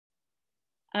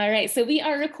All right, so we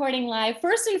are recording live.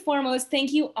 First and foremost,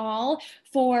 thank you all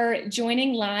for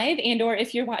joining live, and or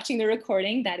if you're watching the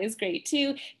recording, that is great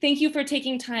too. Thank you for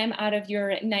taking time out of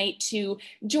your night to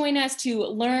join us to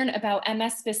learn about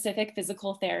MS-specific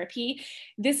physical therapy.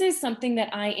 This is something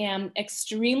that I am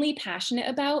extremely passionate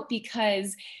about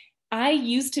because I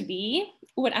used to be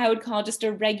what I would call just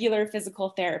a regular physical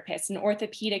therapist, an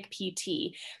orthopedic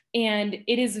PT. And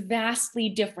it is vastly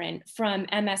different from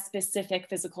MS specific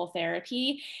physical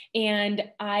therapy. And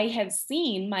I have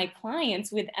seen my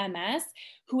clients with MS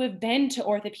who have been to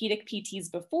orthopedic PTs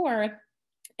before,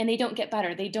 and they don't get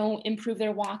better. They don't improve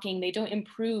their walking. They don't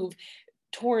improve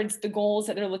towards the goals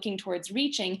that they're looking towards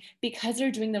reaching because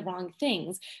they're doing the wrong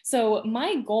things. So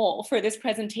my goal for this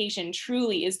presentation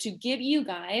truly is to give you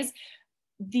guys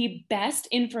the best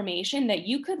information that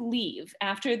you could leave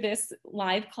after this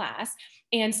live class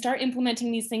and start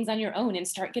implementing these things on your own and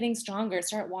start getting stronger,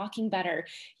 start walking better.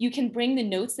 You can bring the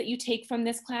notes that you take from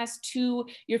this class to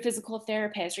your physical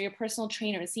therapist or your personal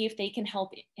trainer and see if they can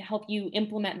help you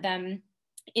implement them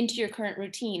into your current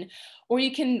routine. Or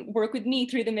you can work with me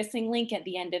through the missing link at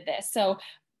the end of this. So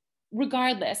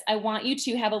regardless, I want you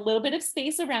to have a little bit of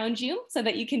space around you so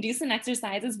that you can do some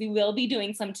exercises. We will be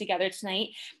doing some together tonight,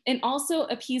 and also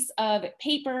a piece of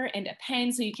paper and a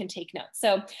pen so you can take notes.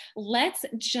 So let's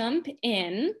jump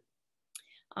in.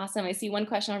 Awesome. I see one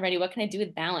question already. What can I do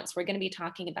with balance? We're going to be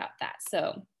talking about that.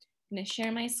 So I'm going to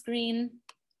share my screen.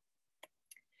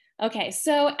 Okay,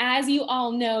 so as you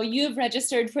all know, you have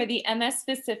registered for the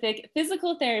MS-specific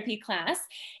physical therapy class.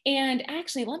 And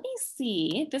actually, let me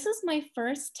see, this is my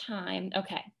first time.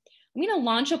 Okay, I'm gonna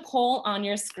launch a poll on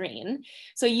your screen.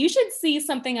 So you should see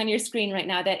something on your screen right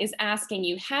now that is asking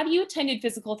you, have you attended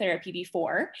physical therapy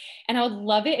before? And I would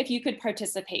love it if you could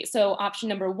participate. So option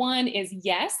number 1 is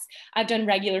yes, I've done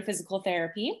regular physical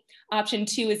therapy. Option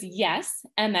 2 is yes,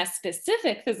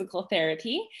 MS-specific physical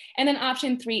therapy. And then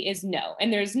option 3 is no.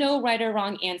 And there's no right or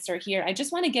wrong answer here. I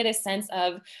just wanna get a sense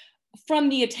of, from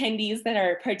the attendees that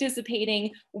are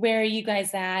participating, where are you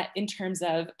guys at in terms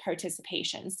of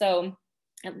participation? So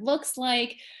it looks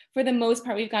like for the most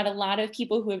part, we've got a lot of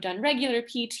people who have done regular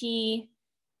PT.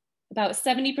 About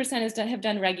 70% have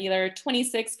done regular,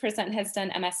 26% has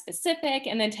done MS specific,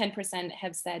 and then 10%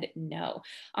 have said no.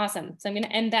 Awesome. So I'm going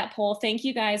to end that poll. Thank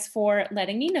you guys for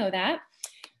letting me know that.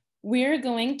 We're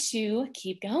going to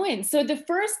keep going. So the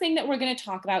first thing that we're going to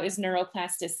talk about is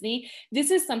neuroplasticity.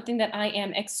 This is something that I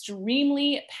am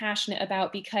extremely passionate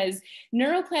about because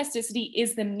neuroplasticity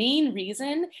is the main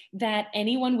reason that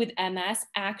anyone with MS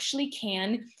actually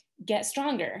can get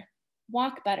stronger,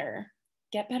 walk better,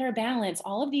 get better balance,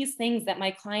 all of these things that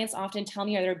my clients often tell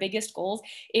me are their biggest goals.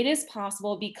 It is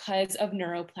possible because of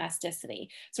neuroplasticity.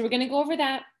 So we're going to go over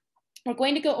that. We're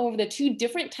going to go over the 2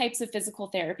 different types of physical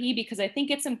therapy because I think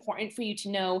it's important for you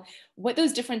to know what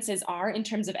those differences are in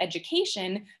terms of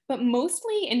education, but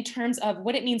mostly in terms of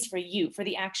what it means for you, for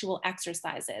the actual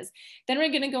exercises. Then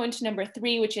we're going to go into number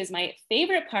 3, which is my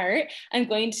favorite part. I'm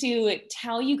going to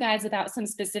tell you guys about some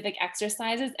specific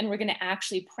exercises, and we're going to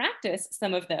actually practice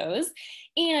some of those.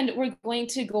 And we're going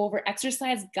to go over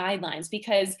exercise guidelines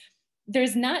because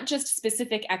there's not just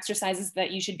specific exercises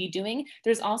that you should be doing.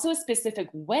 There's also a specific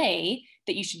way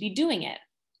that you should be doing it.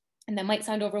 And that might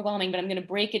sound overwhelming, but I'm going to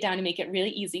break it down and make it really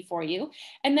easy for you.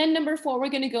 And then number 4, we're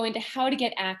going to go into how to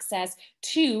get access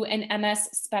to an MS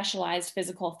specialized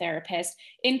physical therapist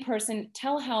in person,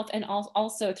 telehealth, and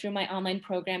also through my online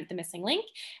program, The Missing Link.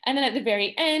 And then at the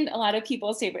very end, a lot of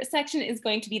people's favorite section is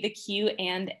going to be the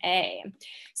Q&A.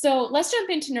 So let's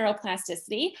jump into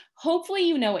neuroplasticity. Hopefully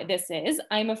you know what this is.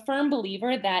 I'm a firm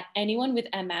believer that anyone with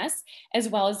MS, as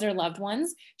well as their loved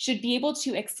ones, should be able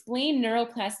to explain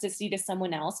neuroplasticity to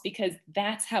someone else because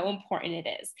that's how important it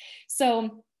is.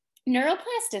 So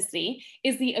neuroplasticity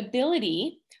is the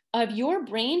ability of your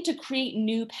brain to create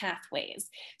new pathways.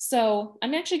 So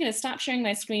I'm actually going to stop sharing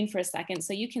my screen for a second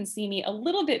so you can see me a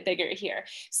little bit bigger here.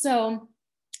 So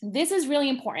this is really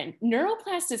important.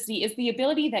 Neuroplasticity is the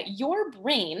ability that your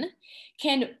brain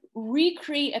can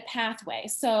recreate a pathway.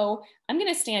 So I'm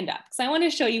going to stand up because I want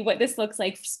to show you what this looks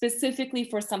like specifically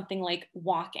for something like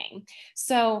walking.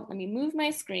 So let me move my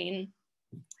screen,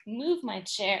 move my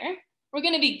chair. We're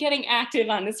going to be getting active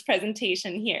on this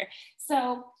presentation here.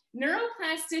 So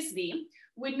neuroplasticity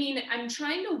would mean I'm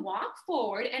trying to walk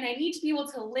forward and I need to be able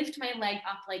to lift my leg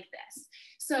up like this.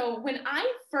 So when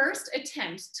I first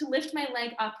attempt to lift my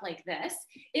leg up like this,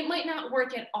 it might not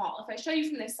work at all. If I show you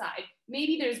from this side,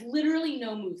 maybe there's literally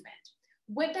no movement.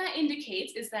 What that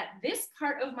indicates is that this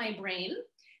part of my brain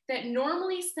that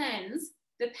normally sends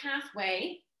the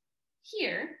pathway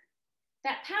here,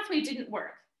 that pathway didn't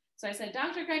work. So I said,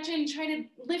 Dr. Gretchen, try to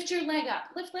lift your leg up,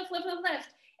 lift, lift, lift, lift, lift.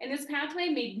 And this pathway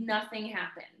made nothing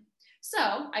happen.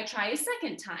 So I try a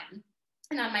second time.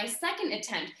 And on my second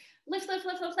attempt, lift, lift,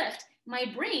 lift, lift, lift, my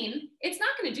brain, it's not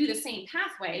going to do the same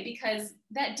pathway because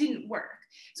that didn't work.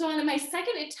 So on my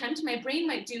second attempt, my brain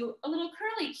might do a little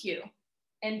curly cue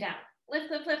and down, lift,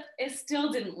 lift, lift. It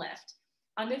still didn't lift.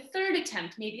 On the third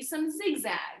attempt, maybe some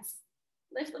zigzags,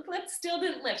 lift, lift, lift, still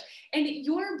didn't lift. And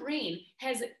your brain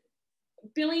has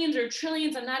billions or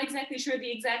trillions, I'm not exactly sure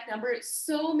the exact number,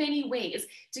 so many ways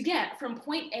to get from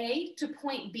point A to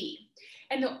point B.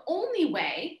 And the only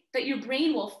way that your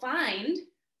brain will find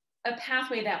a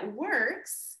pathway that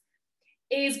works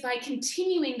is by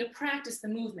continuing to practice the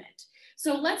movement.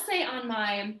 So let's say on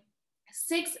my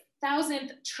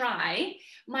 6,000th try,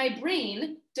 my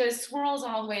brain does swirls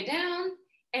all the way down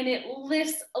and it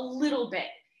lifts a little bit.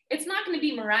 It's not going to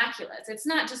be miraculous. It's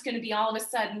not just going to be all of a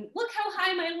sudden, look how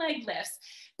high my leg lifts.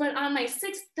 But on my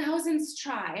 6,000th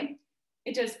try,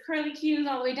 it does curly cues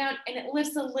all the way down and it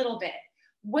lifts a little bit.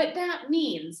 What that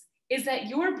means is that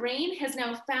your brain has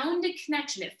now found a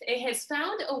connection. It has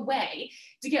found a way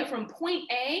to get from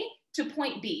point A to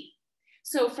point B.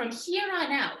 So from here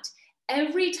on out,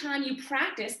 every time you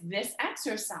practice this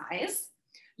exercise,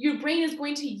 your brain is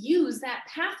going to use that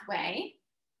pathway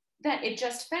that it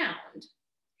just found.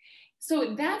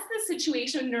 So that's the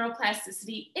situation of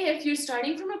neuroplasticity if you're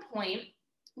starting from a point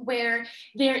where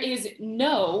there is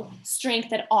no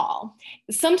strength at all.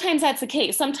 Sometimes that's the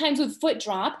case. Sometimes with foot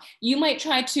drop, you might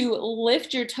try to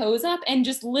lift your toes up and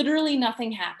just literally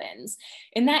nothing happens.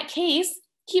 In that case,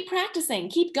 keep practicing,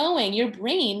 keep going. Your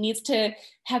brain needs to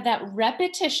have that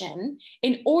repetition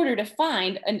in order to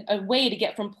find a way to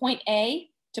get from point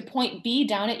A to point B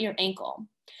down at your ankle.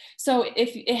 So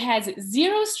if it has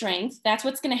zero strength, that's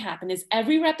what's going to happen is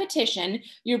every repetition,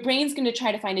 your brain's going to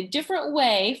try to find a different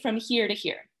way from here to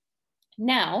here.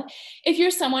 Now, if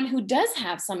you're someone who does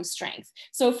have some strength,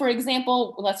 so for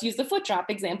example, let's use the foot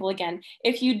drop example again.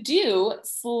 If you do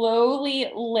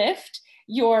slowly lift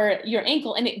your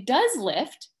ankle and it does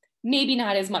lift, maybe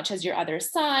not as much as your other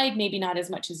side, maybe not as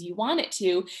much as you want it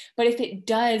to, but if it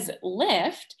does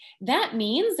lift, that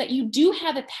means that you do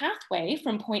have a pathway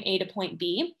from point A to point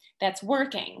B that's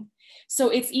working. So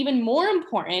it's even more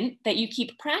important that you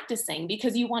keep practicing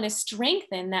because you want to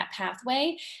strengthen that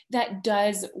pathway that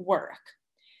does work.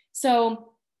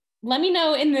 So let me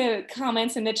know in the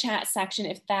comments in the chat section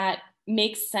if that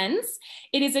makes sense.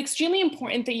 It is extremely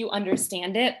important that you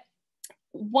understand it.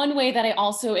 One way that I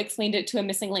also explained it to a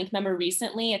Missing Link member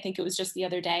recently, I think it was just the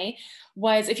other day,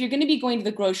 was if you're going to be going to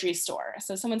the grocery store.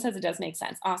 So someone says it does make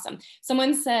sense. Awesome.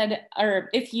 Someone said, or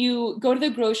if you go to the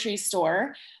grocery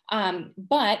store,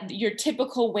 but your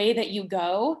typical way that you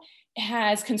go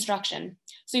has construction.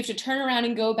 So you have to turn around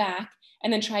and go back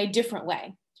and then try a different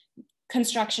way.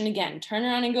 Construction again, turn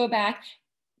around and go back,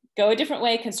 go a different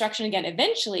way, construction again.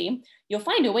 Eventually, you'll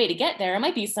find a way to get there. It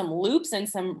might be some loops and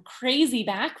some crazy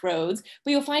back roads,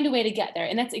 but you'll find a way to get there.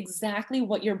 And that's exactly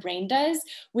what your brain does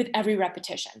with every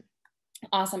repetition.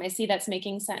 Awesome, I see that's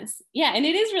making sense. Yeah, and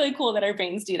it is really cool that our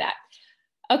brains do that.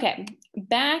 Okay,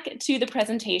 back to the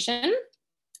presentation.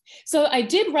 So I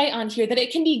did write on here that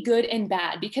it can be good and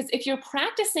bad because if you're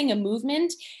practicing a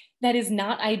movement that is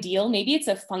not ideal, maybe it's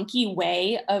a funky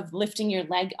way of lifting your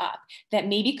leg up that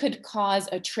maybe could cause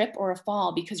a trip or a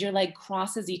fall because your leg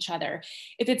crosses each other.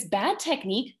 If it's bad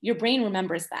technique, your brain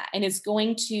remembers that and is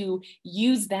going to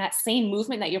use that same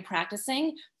movement that you're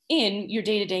practicing in your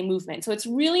day-to-day movement. So it's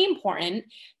really important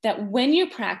that when you're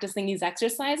practicing these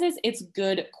exercises, it's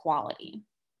good quality.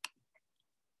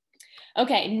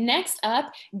 Okay, next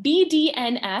up,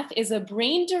 BDNF is a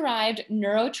brain-derived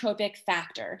neurotropic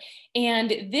factor.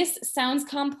 And this sounds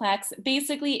complex.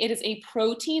 Basically, it is a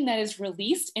protein that is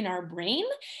released in our brain,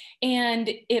 and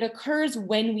it occurs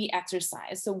when we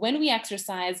exercise. So when we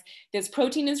exercise, this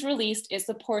protein is released. It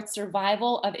supports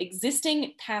survival of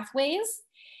existing pathways.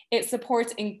 It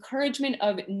supports encouragement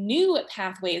of new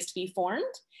pathways to be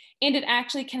formed, and it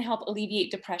actually can help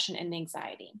alleviate depression and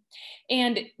anxiety.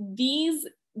 And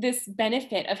this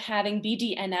benefit of having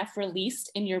BDNF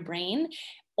released in your brain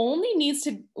only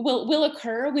will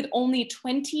occur with only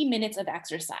 20 minutes of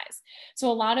exercise.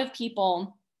 So a lot of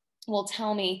people will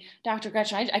tell me, Dr.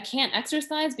 Gretchen, I can't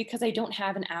exercise because I don't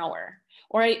have an hour,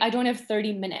 or I don't have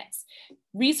 30 minutes.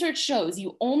 Research shows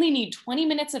you only need 20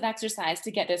 minutes of exercise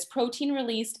to get this protein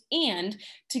released and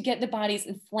to get the body's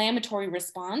inflammatory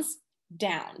response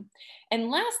down. And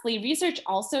lastly, research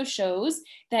also shows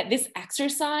that this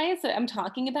exercise that I'm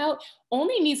talking about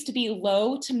only needs to be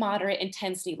low to moderate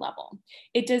intensity level.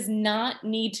 It does not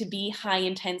need to be high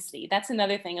intensity. That's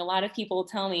another thing. A lot of people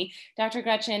tell me, Dr.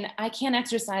 Gretchen, I can't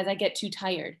exercise, I get too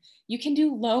tired. You can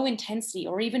do low intensity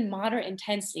or even moderate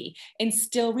intensity and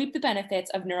still reap the benefits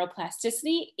of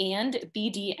neuroplasticity and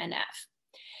BDNF.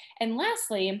 And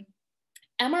lastly,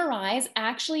 MRIs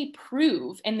actually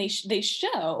prove, and they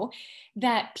show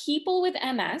that people with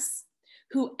MS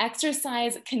who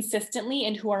exercise consistently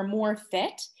and who are more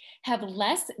fit have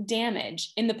less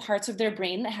damage in the parts of their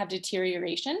brain that have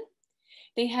deterioration.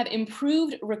 They have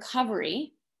improved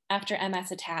recovery after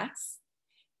MS attacks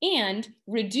and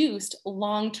reduced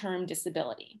long-term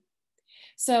disability.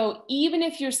 So even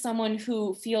if you're someone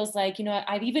who feels like,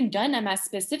 I've even done MS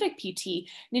specific PT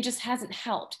and it just hasn't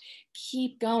helped,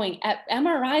 keep going.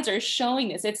 MRIs are showing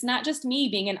this. It's not just me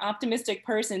being an optimistic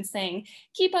person saying,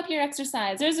 keep up your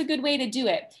exercise. There's a good way to do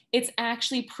it. It's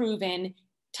actually proven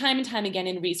time and time again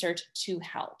in research to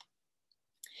help.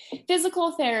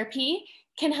 Physical therapy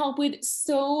can help with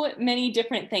so many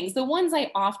different things. The ones I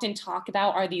often talk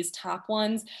about are these top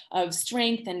ones of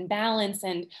strength and balance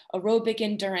and aerobic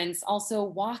endurance, also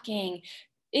walking.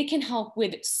 It can help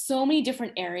with so many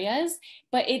different areas,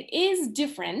 but it is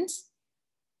different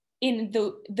in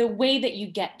the way that you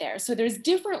get there. So there's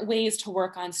different ways to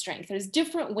work on strength. There's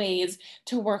different ways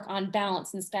to work on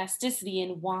balance and spasticity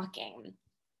and walking.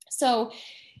 So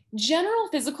general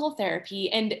physical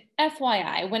therapy, and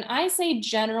FYI, when I say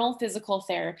general physical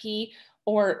therapy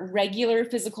or regular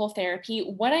physical therapy,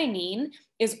 what I mean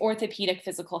is orthopedic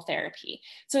physical therapy.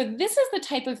 So this is the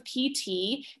type of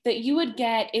PT that you would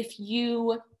get if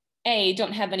you,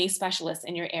 don't have any specialists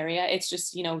in your area. It's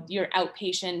just, your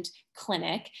outpatient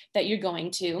clinic that you're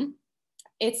going to.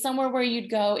 It's somewhere where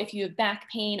you'd go if you have back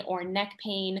pain or neck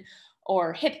pain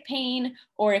or hip pain,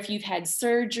 or if you've had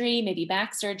surgery, maybe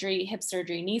back surgery, hip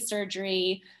surgery, knee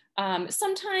surgery.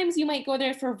 Sometimes you might go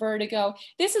there for vertigo.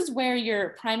 This is where your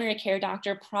primary care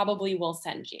doctor probably will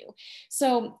send you.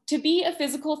 So to be a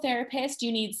physical therapist,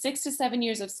 you need 6 to 7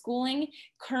 years of schooling.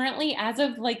 Currently, as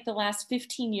of like the last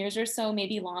 15 years or so,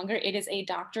 maybe longer, it is a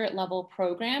doctorate level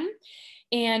program.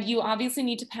 And you obviously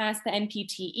need to pass the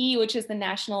NPTE, which is the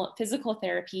National Physical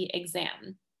Therapy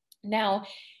Exam. Now,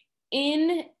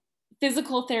 in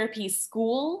physical therapy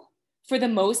school, for the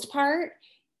most part,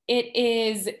 it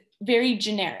is very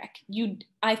generic.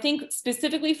 I think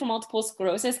specifically for multiple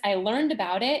sclerosis, I learned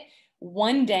about it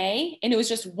one day, and it was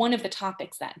just one of the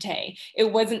topics that day.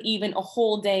 It wasn't even a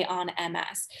whole day on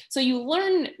MS. So you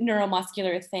learn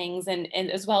neuromuscular things and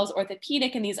as well as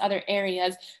orthopedic and these other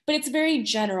areas, but it's very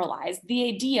generalized. The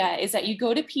idea is that you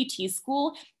go to PT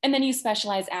school and then you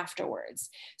specialize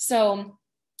afterwards. So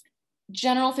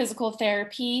general physical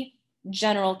therapy,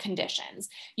 general conditions.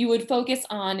 You would focus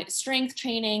on strength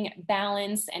training,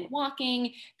 balance and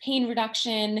walking, pain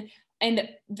reduction. And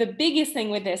the biggest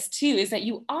thing with this too is that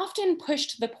you often push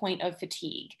to the point of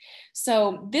fatigue.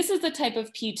 So this is the type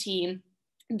of PT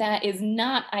that is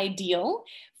not ideal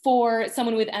for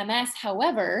someone with MS.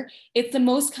 However, it's the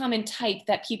most common type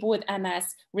that people with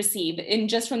MS receive. And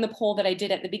just from the poll that I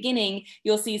did at the beginning,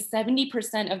 you'll see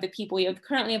 70% of the people, we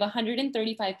currently have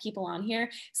 135 people on here,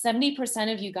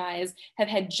 70% of you guys have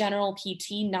had general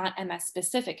PT, not MS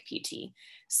specific PT.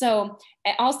 So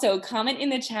also comment in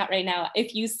the chat right now,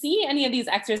 if you see any of these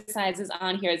exercises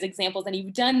on here as examples and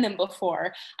you've done them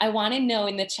before, I want to know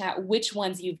in the chat which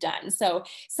ones you've done. So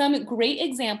some great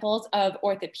examples of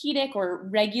orthopedic or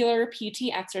regular PT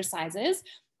exercises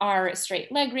are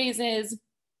straight leg raises,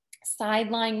 side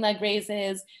lying leg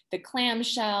raises, the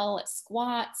clamshell,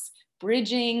 squats,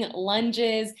 bridging,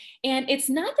 lunges. And it's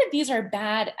not that these are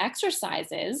bad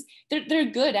exercises, they're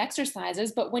good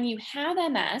exercises, but when you have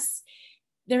MS,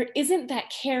 there isn't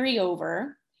that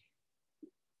carryover,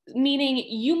 meaning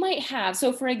you might have,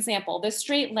 so for example, the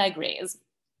straight leg raise,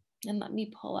 and let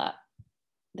me pull up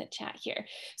the chat here.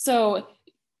 So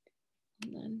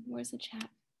where's the chat?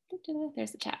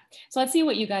 There's the chat. So let's see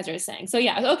what you guys are saying. So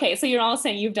yeah, okay, so you're all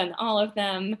saying you've done all of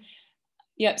them.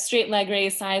 Yep, straight leg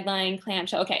raise, sideline,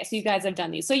 clamshell. Okay, so you guys have done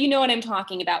these. So you know what I'm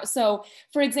talking about. So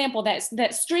for example,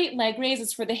 that straight leg raise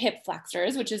is for the hip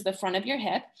flexors, which is the front of your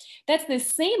hip. That's the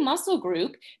same muscle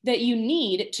group that you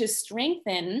need to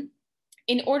strengthen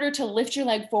in order to lift your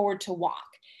leg forward to walk.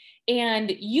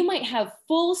 And you might have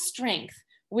full strength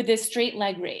with this straight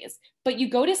leg raise, but you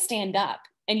go to stand up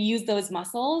and use those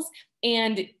muscles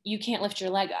and you can't lift your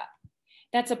leg up.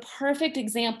 That's a perfect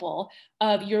example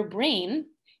of your brain,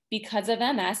 because of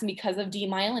MS and because of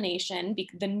demyelination,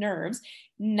 the nerves,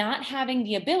 not having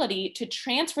the ability to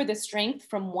transfer the strength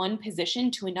from one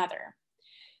position to another.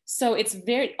 So it's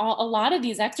a lot of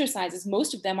these exercises,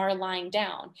 most of them are lying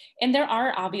down. And there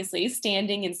are obviously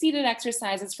standing and seated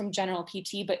exercises from general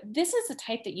PT, but this is the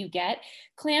type that you get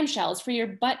clamshells for your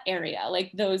butt area,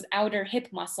 like those outer hip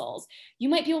muscles. You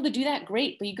might be able to do that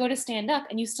great, but you go to stand up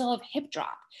and you still have hip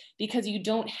drop because you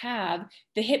don't have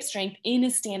the hip strength in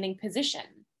a standing position.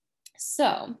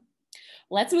 So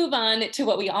let's move on to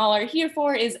what we all are here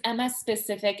for, is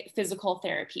MS-specific physical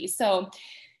therapy. So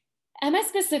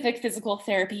MS-specific physical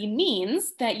therapy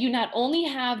means that you not only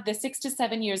have the 6 to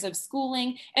 7 years of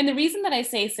schooling, and the reason that I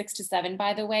say 6 to 7,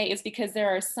 by the way, is because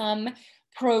there are some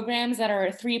programs that are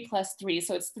 3+3.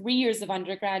 So it's 3 years of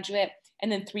undergraduate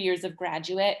and then 3 years of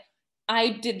graduate.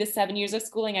 I did the 7 years of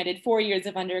schooling. I did 4 years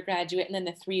of undergraduate and then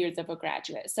the 3 years of a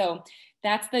graduate. So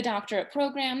that's the doctorate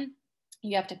program.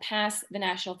 You have to pass the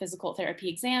National Physical Therapy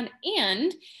exam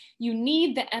and you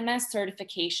need the MS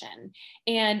certification.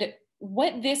 And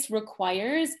what this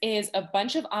requires is a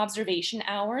bunch of observation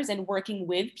hours and working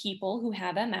with people who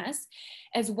have MS,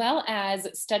 as well as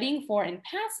studying for and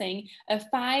passing a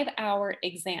 5-hour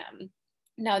exam.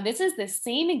 Now, this is the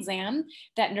same exam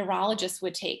that neurologists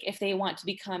would take if they want to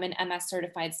become an MS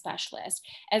certified specialist.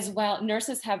 As well,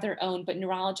 nurses have their own, but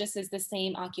neurologists is the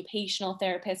same, occupational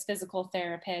therapist, physical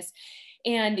therapist.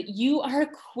 And you are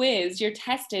quizzed, you're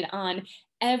tested on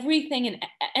everything and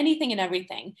anything and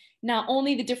everything, not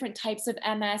only the different types of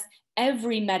MS,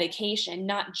 every medication,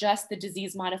 not just the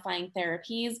disease modifying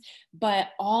therapies, but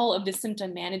all of the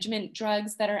symptom management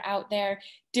drugs that are out there,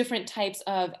 different types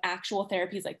of actual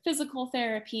therapies like physical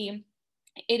therapy.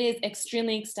 It is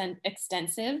extremely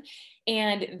extensive,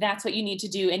 and that's what you need to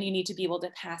do, and you need to be able to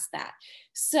pass that.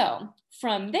 So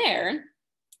from there,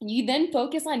 you then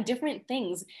focus on different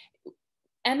things.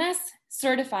 MS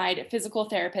certified physical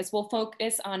therapists will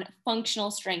focus on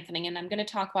functional strengthening, and I'm going to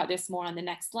talk about this more on the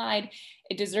next slide.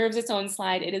 It deserves its own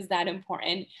slide. It is that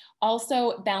important.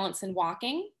 Also, balance and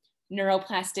walking,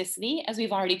 neuroplasticity, as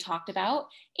we've already talked about,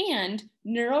 and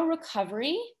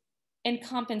neurorecovery and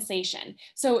compensation.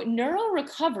 So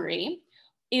neurorecovery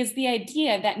is the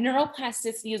idea that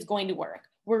neuroplasticity is going to work.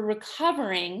 We're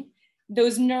recovering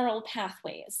those neural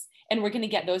pathways, and we're going to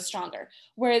get those stronger.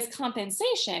 Whereas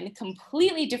compensation,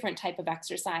 completely different type of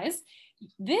exercise.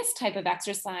 This type of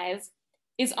exercise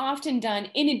is often done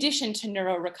in addition to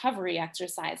neurorecovery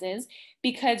exercises,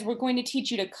 because we're going to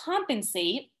teach you to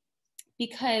compensate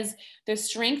because the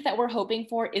strength that we're hoping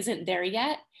for isn't there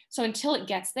yet. So until it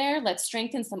gets there, let's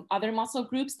strengthen some other muscle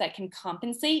groups that can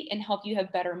compensate and help you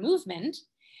have better movement.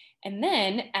 And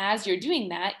then as you're doing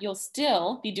that, you'll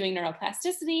still be doing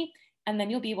neuroplasticity, and then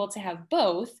you'll be able to have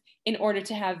both in order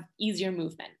to have easier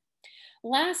movement.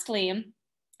 Lastly,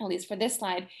 at least for this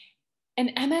slide, an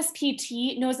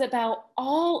MSPT knows about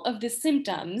all of the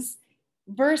symptoms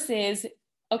versus,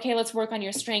 okay, let's work on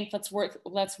your strength, let's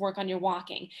work on your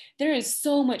walking. There is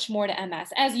so much more to MS,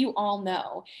 as you all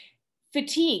know.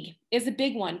 Fatigue is a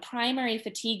big one. Primary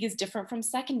fatigue is different from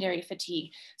secondary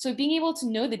fatigue. So being able to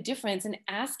know the difference and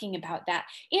asking about that,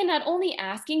 and not only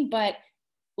asking, but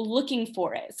looking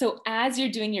for it. So as you're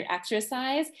doing your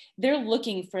exercise, they're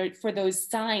looking for those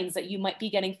signs that you might be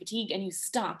getting fatigue, and you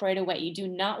stop right away. You do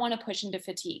not want to push into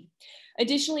fatigue.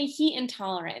 Additionally, heat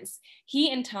intolerance.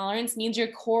 Heat intolerance means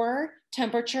your core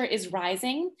temperature is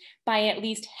rising by at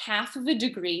least 1/2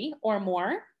 degree or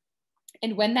more.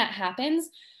 And when that happens,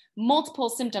 multiple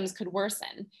symptoms could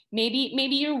worsen.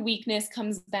 Maybe your weakness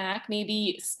comes back,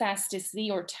 maybe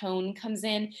spasticity or tone comes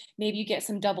in, maybe you get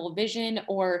some double vision,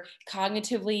 or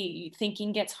cognitively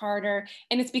thinking gets harder,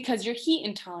 and it's because your heat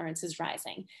intolerance is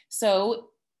rising.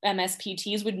 So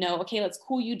MSPTs would know, okay, let's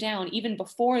cool you down even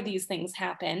before these things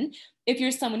happen if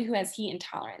you're someone who has heat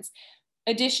intolerance.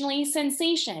 Additionally,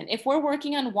 sensation. If we're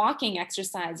working on walking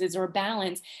exercises or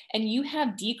balance and you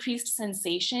have decreased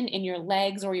sensation in your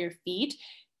legs or your feet,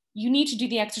 you need to do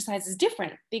the exercises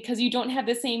different because you don't have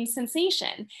the same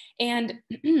sensation. And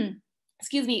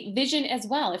excuse me, vision as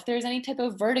well. If there's any type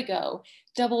of vertigo,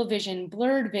 double vision,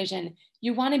 blurred vision,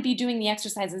 you want to be doing the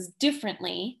exercises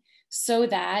differently so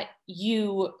that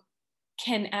you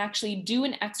can actually do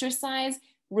an exercise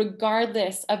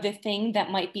regardless of the thing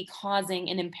that might be causing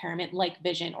an impairment like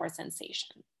vision or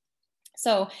sensation.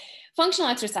 So functional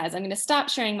exercise, I'm going to stop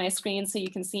sharing my screen so you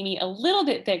can see me a little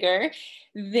bit bigger.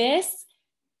 This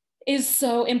is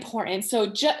so important. So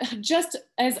just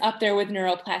as up there with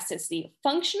neuroplasticity,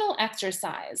 functional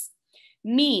exercise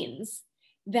means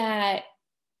that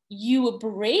you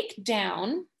break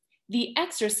down the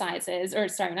exercises, or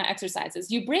sorry, not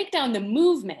exercises, you break down the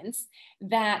movements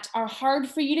that are hard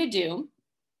for you to do,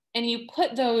 and you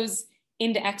put those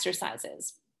into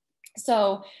exercises.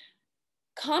 So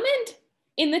common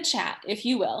in the chat, if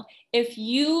you will, if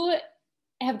you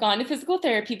have gone to physical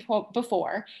therapy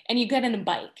before and you get on a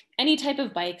bike, any type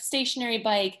of bike, stationary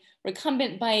bike,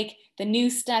 recumbent bike, the new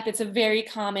step, it's a very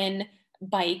common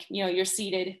bike, you know, you're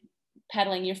seated,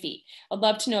 pedaling your feet. I'd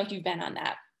love to know if you've been on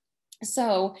that.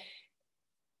 So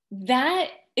that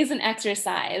is an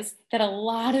exercise that a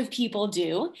lot of people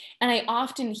do. And I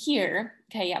often hear,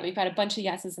 okay, yeah, we've got a bunch of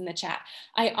yeses in the chat.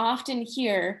 I often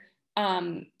hear,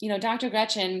 you know, Dr.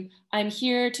 Gretchen, I'm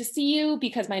here to see you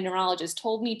because my neurologist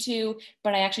told me to,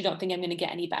 but I actually don't think I'm going to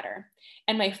get any better.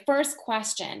 And my first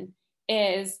question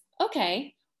is,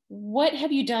 okay, what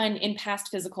have you done in past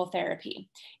physical therapy?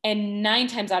 And 9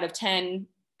 times out of 10,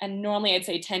 and normally I'd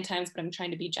say 10 times, but I'm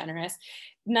trying to be generous,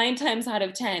 9 times out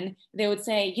of 10, they would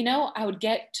say, you know, I would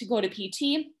get to go to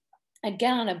PT, I'd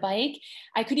get on a bike.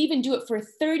 I could even do it for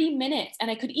 30 minutes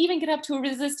and I could even get up to a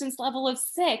resistance level of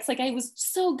 6. Like I was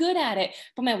so good at it,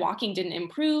 but my walking didn't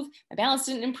improve, my balance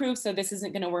didn't improve, so this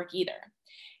isn't going to work either.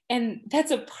 And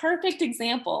that's a perfect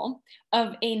example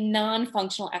of a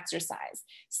non-functional exercise.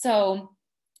 So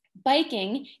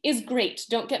biking is great.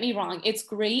 Don't get me wrong. It's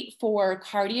great for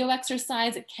cardio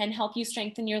exercise. It can help you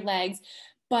strengthen your legs,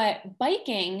 but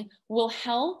biking will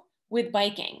help with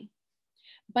biking.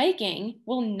 Biking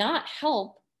will not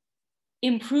help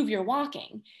improve your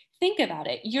walking. Think about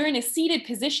it. You're in a seated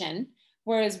position,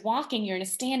 whereas walking, you're in a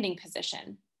standing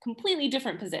position, completely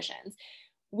different positions.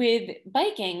 With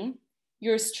biking,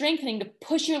 you're strengthening to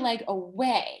push your leg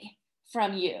away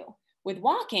from you. With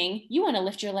walking, you want to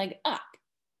lift your leg up.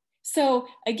 So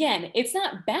again, it's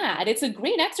not bad. It's a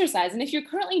great exercise. And if you're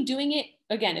currently doing it,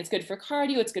 again, it's good for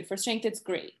cardio, it's good for strength, it's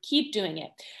great. Keep doing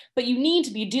it. But you need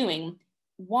to be doing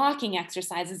walking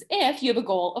exercises if you have a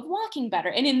goal of walking better.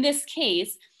 And in this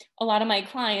case, a lot of my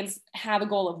clients have a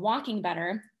goal of walking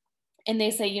better. And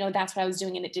they say, you know, that's what I was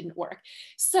doing and it didn't work.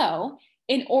 So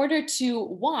in order to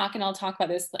walk, and I'll talk about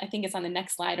this, I think it's on the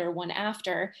next slide or one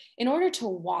after, in order to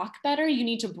walk better, you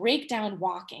need to break down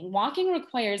walking. Walking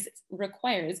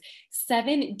requires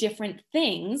 7 different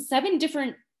things, 7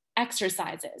 different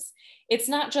exercises. It's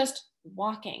not just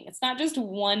walking. It's not just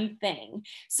one thing.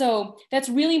 So that's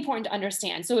really important to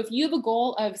understand. So if you have a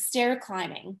goal of stair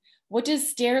climbing, what does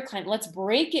stair climb? Let's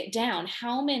break it down.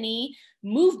 How many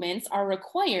movements are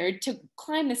required to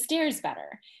climb the stairs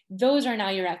better? Those are now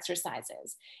your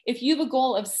exercises. If you have a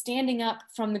goal of standing up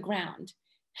from the ground,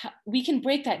 we can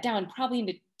break that down probably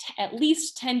into at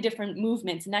least 10 different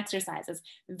movements and exercises.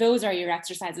 Those are your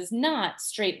exercises, not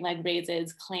straight leg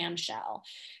raises, clamshell.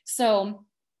 So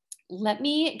let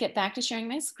me get back to sharing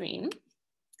my screen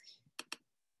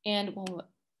and we'll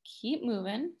keep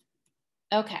moving.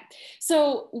 Okay,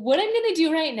 so what I'm going to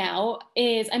do right now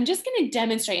is I'm just going to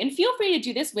demonstrate, and feel free to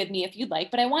do this with me if you'd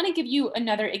like, but I want to give you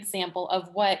another example of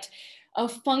what a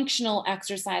functional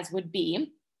exercise would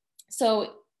be.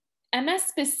 So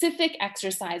MS-specific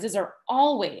exercises are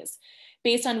always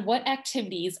based on what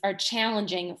activities are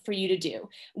challenging for you to do.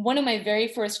 One of my very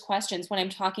first questions when I'm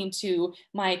talking to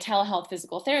my telehealth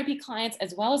physical therapy clients,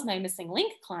 as well as my missing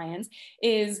link clients,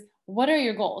 is what are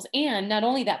your goals? And not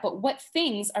only that, but what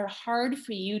things are hard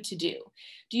for you to do?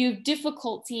 Do you have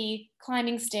difficulty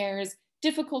climbing stairs,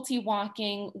 difficulty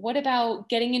walking? What about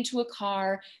getting into a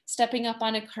car, stepping up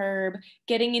on a curb,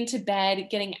 getting into bed,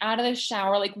 getting out of the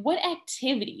shower? Like what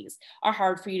activities are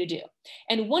hard for you to do?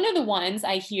 And one of the ones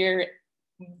I hear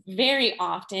very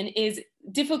often is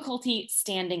difficulty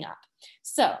standing up.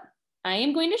 So I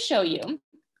am going to show you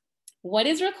what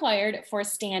is required for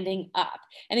standing up.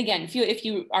 And again, if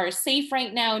you are safe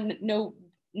right now, no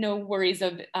worries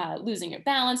of losing your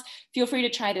balance, feel free to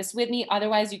try this with me.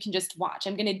 Otherwise, you can just watch.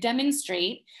 I'm going to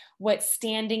demonstrate what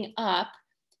standing up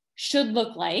should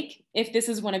look like if this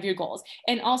is one of your goals.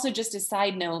 And also just a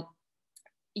side note,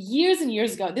 years and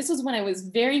years ago, this was when I was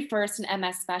very first an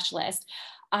MS specialist,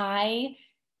 I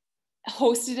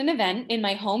hosted an event in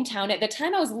my hometown. At the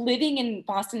time I was living in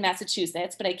Boston,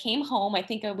 Massachusetts, but I came home, I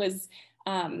think I was,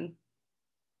 I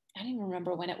don't even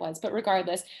remember when it was, but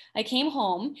regardless, I came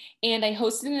home and I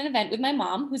hosted an event with my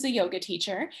mom, who's a yoga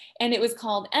teacher, and it was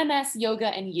called MS, Yoga,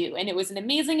 and You. And it was an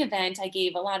amazing event. I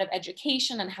gave a lot of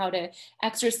education on how to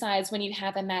exercise when you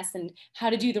have MS and how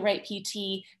to do the right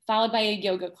PT, followed by a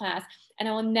yoga class. And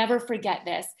I will never forget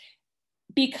this.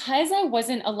 Because I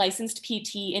wasn't a licensed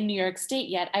PT in New York State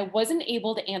yet, I wasn't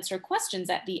able to answer questions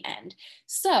at the end.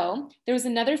 So there was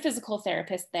another physical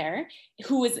therapist there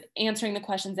who was answering the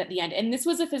questions at the end. And this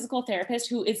was a physical therapist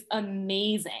who is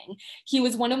amazing. He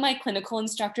was one of my clinical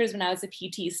instructors when I was a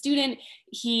PT student.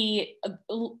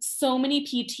 So many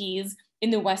PTs in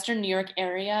the Western New York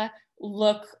area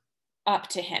look up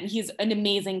to him. He's an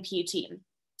amazing PT.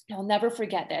 I'll never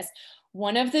forget this.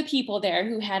 One of the people there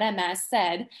who had MS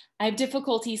said, I have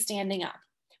difficulty standing up.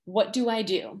 What do I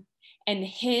do? And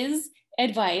his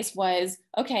advice was,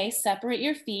 okay, separate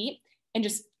your feet and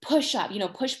just push up,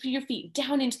 push your feet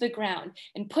down into the ground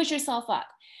and push yourself up.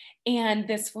 And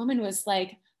this woman was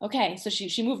like, okay, so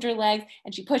she moved her legs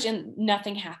and she pushed and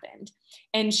nothing happened.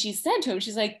 And she said to him,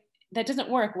 she's like, that doesn't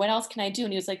work. What else can I do?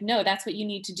 And he was like, no, that's what you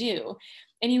need to do.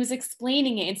 And he was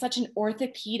explaining it in such an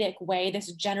orthopedic way,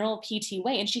 this general PT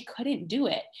way, and she couldn't do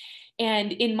it.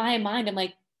 And in my mind, I'm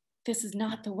like, this is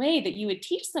not the way that you would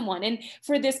teach someone. And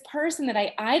for this person that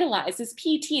I idolized, this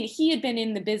PT, and he had been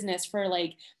in the business for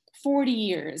like 40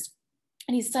 years,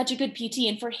 and he's such a good PT.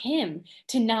 And for him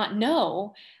to not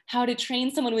know how to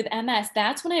train someone with MS,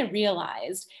 that's when I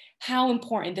realized how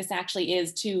important this actually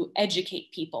is to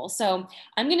educate people. So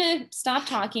I'm going to stop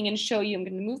talking and show you. I'm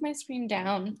going to move my screen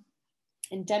down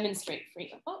and demonstrate for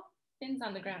you. Oh, Finn's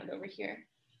on the ground over here.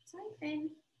 Sorry, Finn.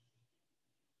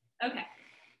 Okay,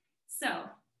 so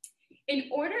in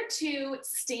order to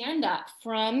stand up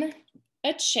from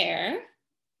a chair,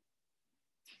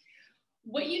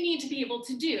 what you need to be able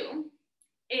to do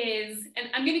is, and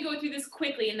I'm going to go through this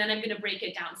quickly and then I'm going to break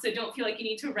it down, so don't feel like you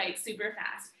need to write super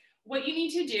fast. What you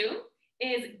need to do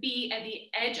is be at the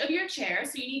edge of your chair.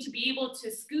 So you need to be able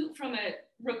to scoot from a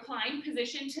reclined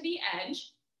position to the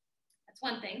edge. That's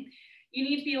one thing. You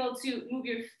need to be able to move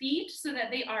your feet so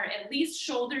that they are at least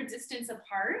shoulder distance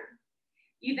apart.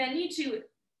 You then need to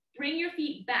bring your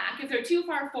feet back. If they're too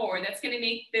far forward, that's going to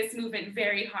make this movement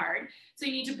very hard. So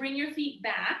you need to bring your feet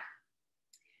back.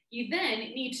 You then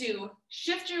need to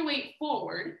shift your weight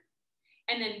forward,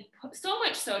 and then so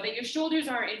much so that your shoulders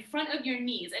are in front of your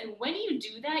knees. And when you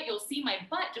do that, you'll see my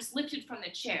butt just lifted from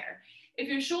the chair. If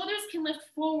your shoulders can lift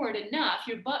forward enough,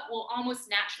 your butt will almost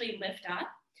naturally lift up.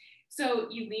 So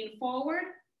you lean forward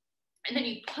and then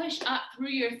you push up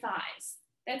through your thighs.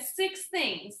 That's 6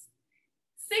 things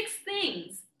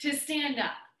to stand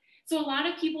up. So a lot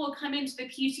of people will come into the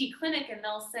PT clinic and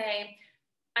they'll say,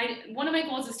 one of my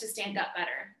goals is to stand up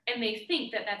better. And they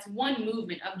think that that's one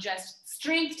movement of just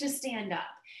strength to stand up.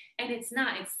 And it's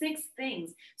not, it's 6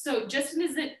 things. So just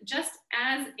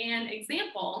as an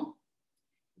example,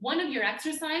 one of your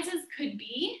exercises could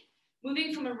be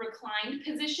moving from a reclined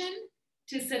position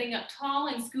to sitting up tall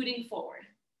and scooting forward.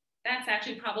 That's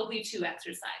actually probably 2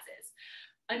 exercises.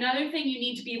 Another thing you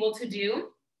need to be able to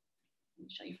do, let me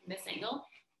show you from this angle,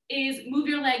 is move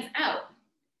your legs out.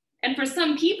 And for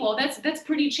some people, that's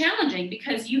pretty challenging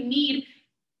because you need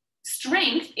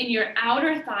strength in your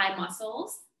outer thigh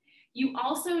muscles. You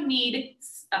also need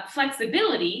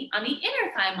flexibility on the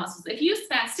inner thigh muscles. If you have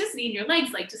spasticity in your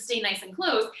legs, like to stay nice and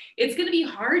closed, it's going to be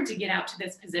hard to get out to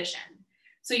this position.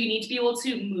 So you need to be able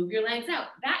to move your legs out.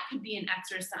 That could be an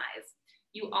exercise.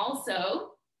 You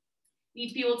also need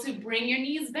to be able to bring your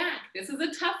knees back. This is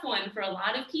a tough one for a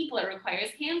lot of people. It requires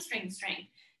hamstring strength.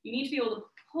 You need to be able to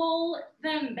pull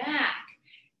them back.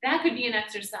 That could be an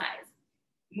exercise.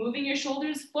 Moving your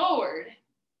shoulders forward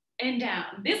and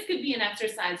down. This could be an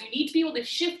exercise. You need to be able to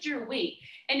shift your weight.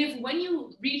 And if when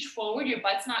you reach forward, your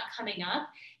butt's not coming up,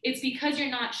 it's because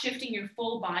you're not shifting your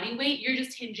full body weight. You're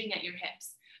just hinging at your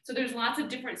hips. So there's lots of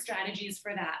different strategies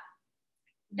for that.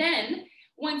 Then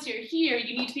once you're here,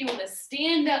 you need to be able to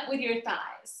stand up with your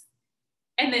thighs.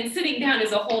 And then sitting down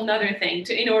is a whole nother thing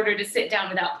in order to sit down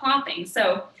without plopping.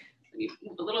 So let me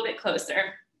move a little bit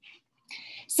closer.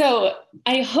 So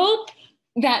I hope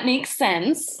that makes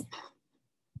sense.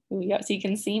 So you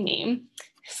can see me.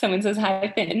 Someone says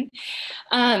hi, Finn.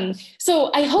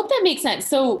 So I hope that makes sense.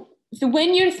 So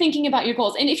when you're thinking about your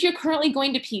goals, and if you're currently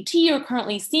going to PT or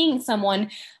currently seeing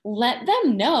someone, let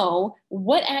them know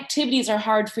what activities are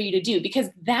hard for you to do, because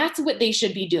that's what they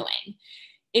should be doing.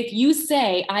 If you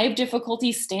say, I have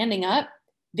difficulty standing up,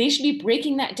 they should be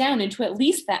breaking that down into at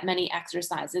least that many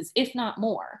exercises, if not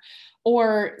more.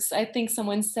 Or I think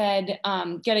someone said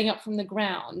getting up from the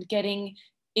ground, getting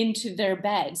into their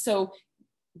bed. So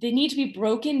they need to be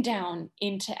broken down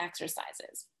into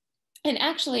exercises. And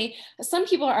actually, some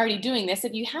people are already doing this.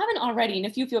 If you haven't already, and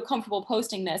if you feel comfortable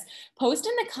posting this, post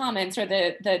in the comments or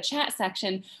the chat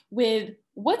section with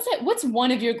what's one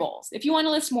of your goals. If you want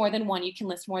to list more than one, you can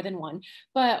list more than one.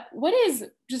 But what is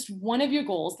just one of your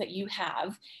goals that you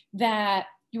have that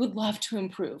you would love to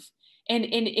improve? And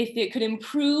if you could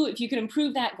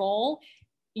improve that goal,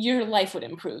 your life would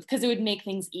improve because it would make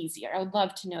things easier. I would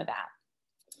love to know that.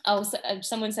 Oh, so,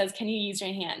 someone says, can you use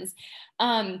your hands?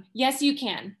 Yes, you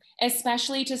can,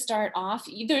 especially to start off.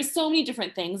 There's so many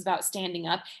different things about standing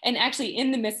up. And actually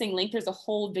in the missing link, there's a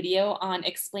whole video on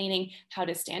explaining how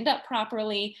to stand up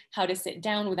properly, how to sit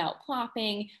down without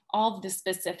plopping, all of the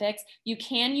specifics. You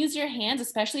can use your hands,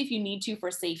 especially if you need to for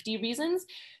safety reasons.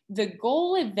 The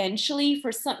goal eventually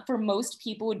for most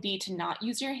people would be to not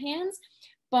use your hands.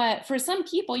 But for some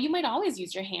people, you might always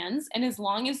use your hands. And as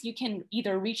long as you can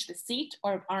either reach the seat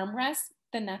or armrest,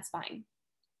 then that's fine.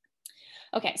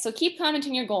 Okay, so keep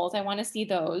commenting your goals. I want to see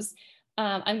those.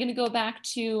 I'm going to go back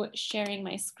to sharing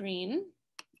my screen.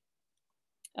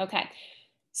 Okay,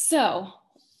 so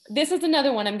this is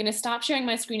another one. I'm going to stop sharing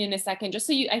my screen in a second, just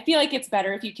so I feel like it's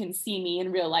better if you can see me in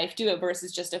real life, do it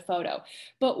versus just a photo.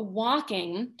 But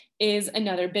walking is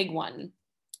another big one.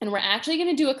 And we're actually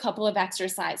going to do a couple of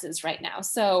exercises right now.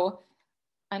 So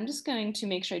I'm just going to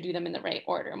make sure I do them in the right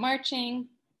order. Marching,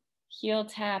 heel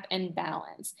tap, and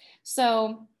balance.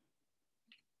 So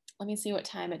let me see what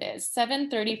time it is,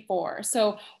 7:34.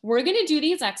 So we're going to do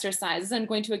these exercises. I'm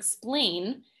going to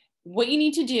explain what you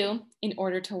need to do in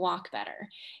order to walk better.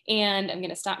 And I'm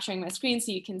going to stop sharing my screen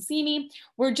so you can see me.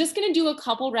 We're just going to do a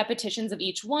couple repetitions of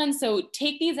each one. So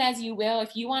take these as you will.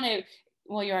 If you want to,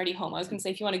 well, you're already home. I was going to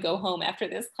say, if you want to go home after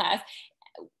this class,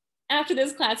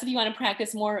 if you want to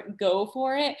practice more, go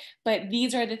for it. But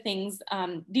these are the things,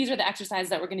 these are the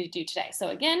exercises that we're going to do today. So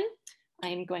again,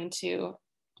 I'm going to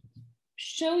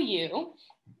show you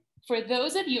for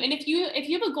those of you, and if you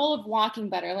have a goal of walking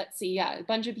better, let's see, yeah, a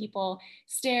bunch of people,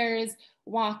 stairs,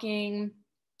 walking.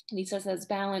 Lisa says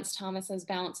balance, Thomas says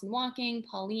balance and walking,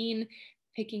 Pauline,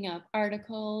 picking up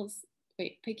articles.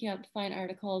 Picking up fine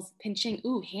articles, pinching,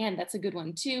 ooh, hand, that's a good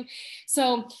one too.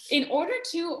 So in order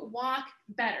to walk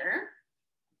better,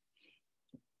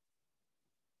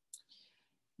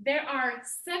 there are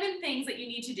 7 things that you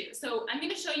need to do. So I'm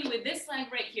going to show you with this leg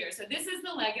right here. So this is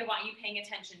the leg I want you paying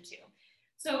attention to.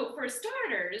 So for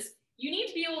starters, you need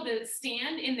to be able to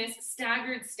stand in this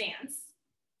staggered stance.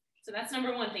 So that's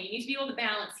number one thing. You need to be able to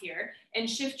balance here and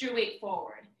shift your weight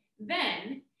forward.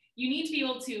 Then you need to be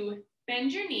able to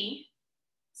bend your knee,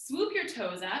 swoop your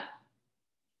toes up,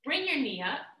 bring your knee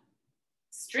up,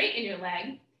 straighten your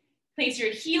leg, place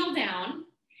your heel down,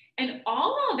 and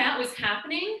all while that was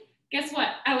happening, guess what?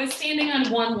 I was standing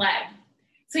on one leg.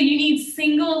 So you need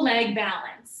single leg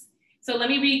balance. So let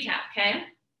me recap, okay?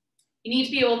 You need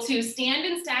to be able to stand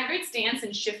in staggered stance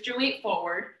and shift your weight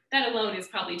forward. That alone is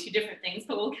probably 2 different things,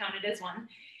 but we'll count it as one.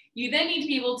 You then need to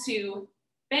be able to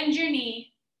bend your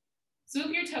knee,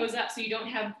 swoop your toes up so you don't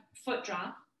have foot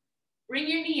drop, bring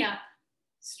your knee up,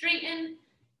 straighten,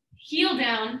 heel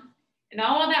down, and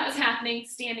all of that was happening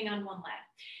standing on one leg.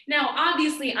 Now,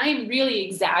 obviously, I'm really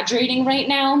exaggerating right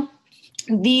now.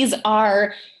 These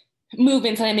are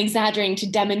movements that I'm exaggerating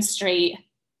to demonstrate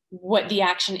what the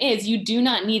action is. You do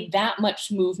not need that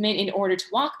much movement in order to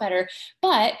walk better,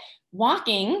 but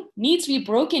walking needs to be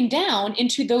broken down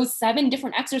into those 7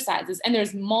 different exercises. And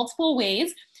there's multiple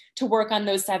ways to work on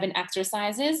those 7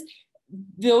 exercises.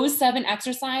 Those 7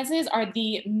 exercises are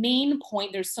the main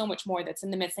point. There's so much more that's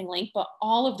in the missing link, but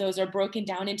all of those are broken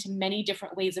down into many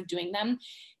different ways of doing them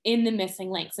in the missing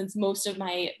link, since most of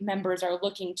my members are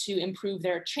looking to improve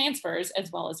their transfers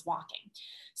as well as walking.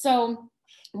 So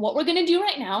what we're going to do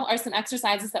right now are some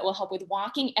exercises that will help with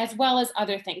walking as well as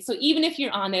other things. So even if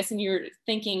you're on this and you're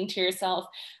thinking to yourself,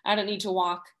 I don't need to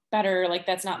walk better, like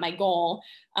that's not my goal,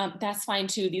 that's fine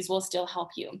too. These will still help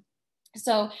you.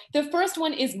 So the first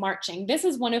one is marching. This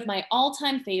is one of my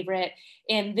all-time favorite,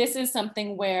 and this is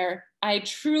something where I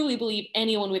truly believe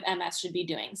anyone with MS should be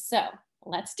doing. So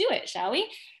let's do it, shall we?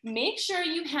 Make sure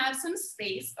you have some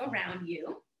space around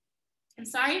you. I'm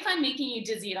sorry if I'm making you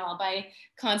dizzy at all by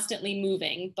constantly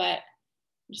moving, but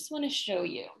I just want to show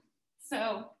you.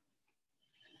 So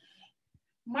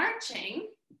marching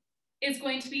is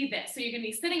going to be this. So you're going to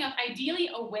be sitting up ideally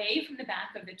away from the back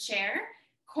of the chair.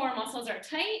 Core muscles are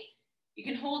tight. You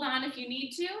can hold on if you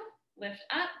need to. Lift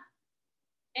up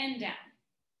and down.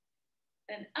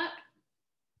 Then up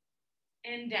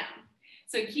and down.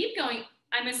 So keep going.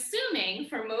 I'm assuming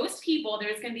for most people,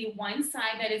 there's going to be one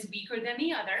side that is weaker than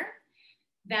the other.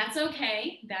 That's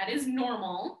okay. That is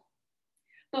normal.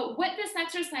 But what this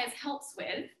exercise helps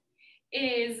with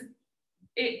is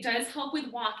it does help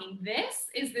with walking. This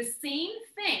is the same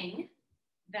thing.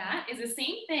 That is the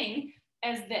same thing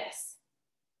as this.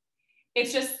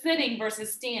 It's just sitting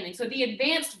versus standing. So the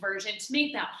advanced version, to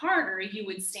make that harder, you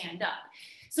would stand up.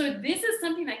 So this is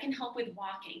something that can help with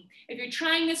walking. If you're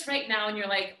trying this right now and you're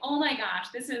like, oh my gosh,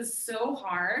 this is so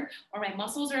hard, or my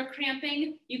muscles are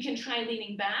cramping, you can try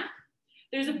leaning back,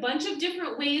 There's a bunch of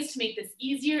different ways to make this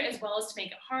easier as well as to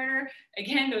make it harder.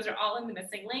 Again, those are all in the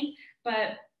missing link,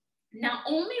 but not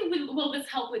only will this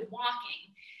help with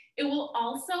walking, it will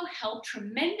also help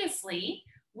tremendously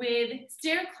with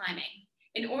stair climbing.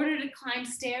 In order to climb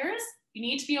stairs, you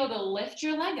need to be able to lift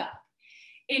your leg up.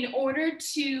 In order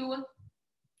to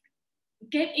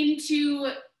get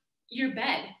into your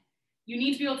bed, you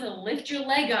need to be able to lift your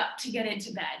leg up to get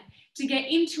into bed. To get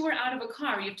into or out of a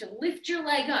car, you have to lift your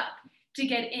leg up to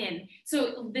get in.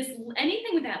 So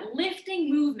anything with that lifting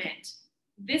movement,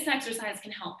 this exercise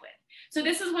can help with. So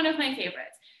this is one of my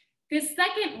favorites. The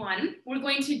second one we're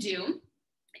going to do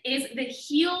is the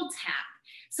heel tap.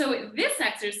 So this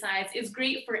exercise is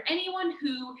great for anyone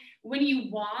who, when you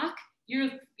walk,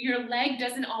 your leg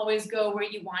doesn't always go where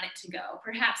you want it to go.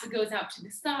 Perhaps it goes out to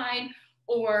the side,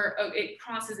 or it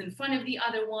crosses in front of the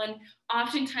other one.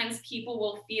 Oftentimes people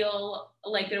will feel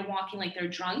like they're walking like they're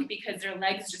drunk because their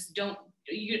legs just don't,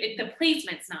 the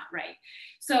placement's not right.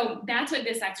 So that's what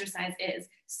this exercise is.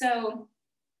 So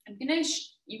I'm gonna,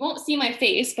 you won't see my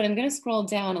face, but I'm gonna scroll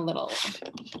down a little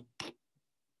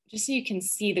just so you can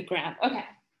see the graph. Okay.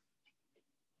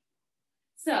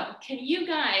 So can you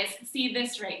guys see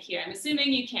this right here? I'm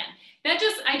assuming you can. I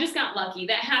just got lucky.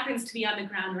 That happens to be on the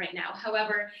ground right now.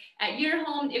 However, at your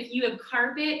home, if you have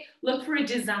carpet, look for a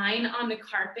design on the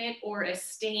carpet or a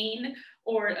stain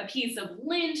or a piece of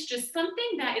lint, just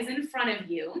something that is in front of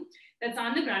you that's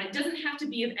on the ground. It doesn't have to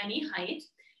be of any height.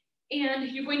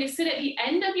 And you're going to sit at the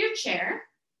end of your chair.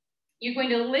 You're going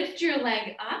to lift your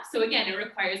leg up. So again, it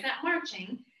requires that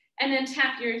marching, and then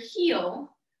tap your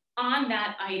heel on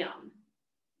that item.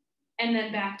 And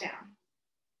then back down.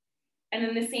 And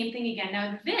then the same thing again.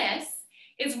 Now this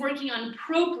is working on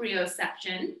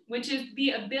proprioception, which is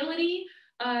the ability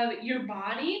of your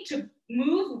body to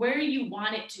move where you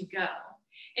want it to go.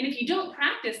 And if you don't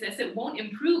practice this, it won't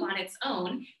improve on its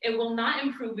own. It will not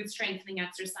improve with strengthening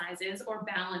exercises or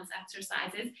balance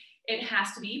exercises. It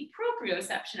has to be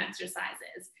proprioception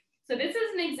exercises. So this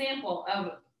is an example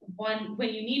of one when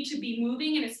you need to be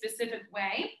moving in a specific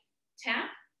way.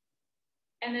 Tap,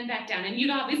 and then back down. And you'd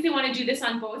obviously want to do this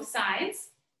on both sides.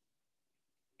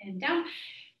 And down.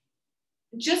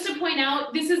 Just to point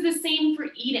out, this is the same for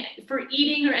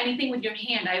eating or anything with your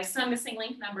hand. I have some missing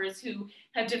link members who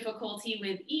have difficulty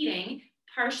with eating,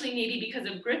 partially maybe because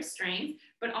of grip strength,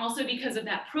 but also because of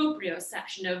that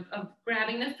proprioception of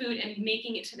grabbing the food and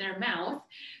making it to their mouth.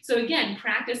 So again,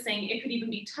 practicing, it could even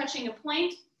be touching a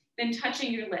plate, then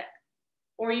touching your lip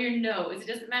or your nose. It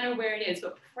doesn't matter where it is,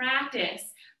 but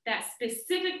practice that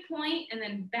specific point and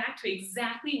then back to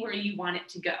exactly where you want it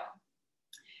to go.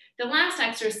 The last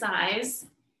exercise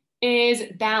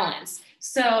is balance.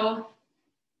 So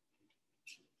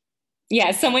yeah,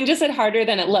 someone just said harder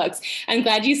than it looks. I'm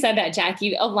glad you said that,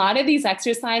 Jackie. A lot of these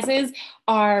exercises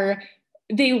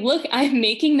I'm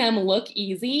making them look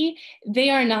easy. They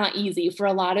are not easy for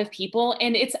a lot of people.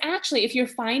 And it's actually, if you're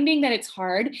finding that it's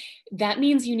hard, that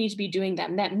means you need to be doing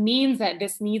them. That means that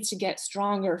this needs to get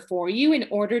stronger for you in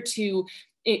order to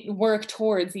work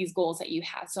towards these goals that you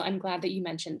have. So I'm glad that you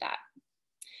mentioned that.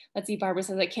 Let's see, Barbara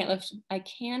says, I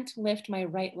can't lift my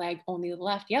right leg, only the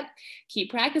left. Yep, keep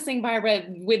practicing, Barbara,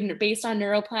 based on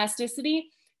neuroplasticity.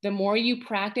 The more you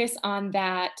practice on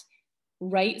that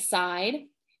right side,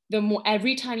 the more,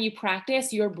 every time you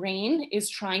practice, your brain is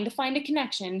trying to find a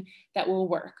connection that will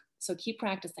work. So keep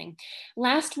practicing.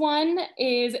 Last one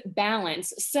is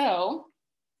balance. So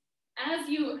as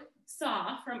you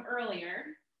saw from earlier,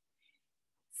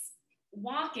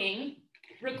 walking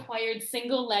required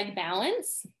single leg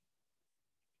balance.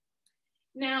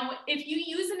 Now, if you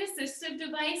use an assistive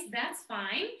device, that's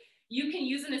fine. You can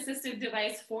use an assistive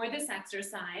device for this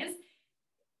exercise.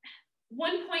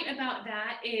 One point about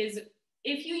that is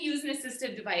if you use an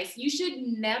assistive device, you should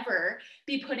never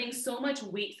be putting so much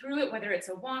weight through it, whether it's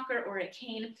a walker or a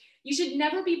cane. You should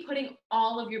never be putting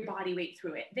all of your body weight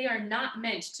through it. They are not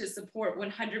meant to support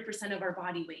 100% of our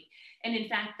body weight. And in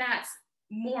fact, that's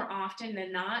more often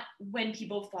than not when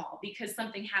people fall because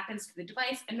something happens to the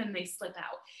device and then they slip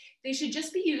out. They should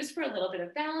just be used for a little bit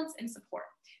of balance and support.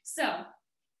 So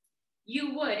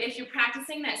you would, if you're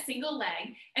practicing that single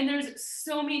leg, and there's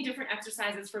so many different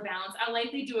exercises for balance. I'll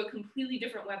likely do a completely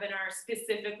different webinar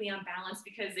specifically on balance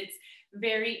because it's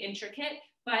very intricate,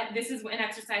 but this is an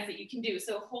exercise that you can do.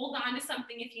 So hold on to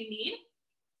something if you need.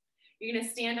 You're gonna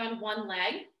stand on one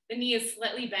leg. The knee is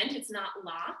slightly bent, it's not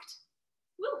locked.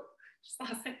 Woo, just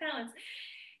lost my balance.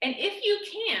 And if you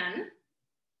can,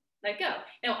 let go.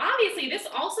 Now, obviously, this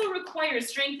also requires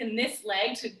strength in this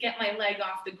leg to get my leg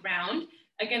off the ground.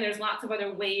 Again, there's lots of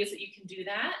other ways that you can do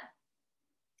that.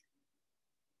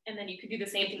 And then you could do the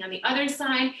same thing on the other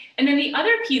side. And then the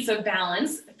other piece of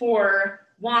balance for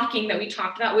walking that we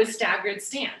talked about was staggered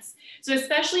stance. So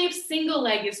especially if single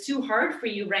leg is too hard for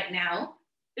you right now,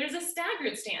 there's a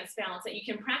staggered stance balance that you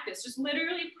can practice. Just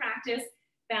literally practice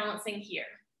balancing here.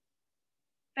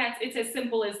 It's as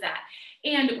simple as that.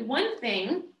 And one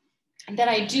thing that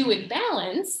I do with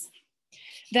balance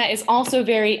that is also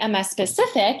very MS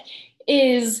specific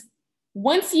is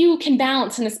once you can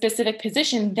balance in a specific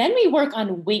position, then we work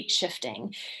on weight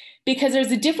shifting, because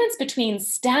there's a difference between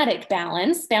static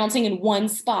balance, balancing in one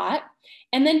spot,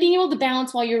 and then being able to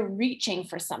balance while you're reaching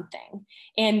for something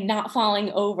and not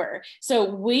falling over. So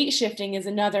weight shifting is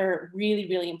another really,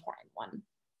 really important one.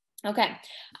 Okay,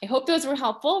 I hope those were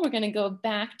helpful. We're going to go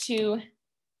back to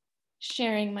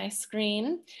sharing my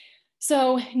screen.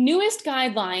 So newest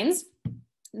guidelines,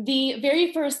 the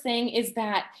very first thing is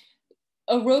that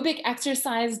aerobic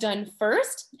exercise done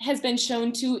first has been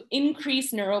shown to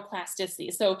increase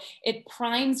neuroplasticity. So it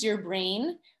primes your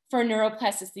brain for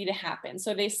neuroplasticity to happen.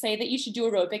 So they say that you should do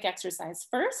aerobic exercise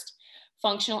first.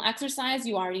 Functional exercise,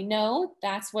 you already know,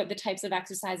 that's what the types of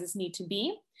exercises need to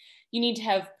be. You need to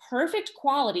have perfect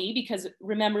quality, because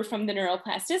remember from the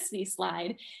neuroplasticity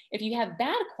slide, if you have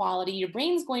bad quality, your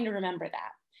brain's going to remember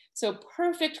that. So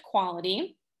perfect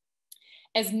quality,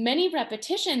 as many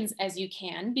repetitions as you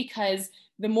can, because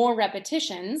the more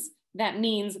repetitions, that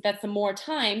means that the more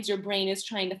times your brain is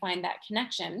trying to find that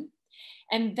connection.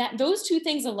 And that those two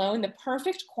things alone, the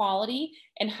perfect quality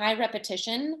and high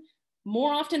repetition,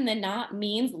 more often than not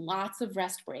means lots of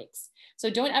rest breaks. So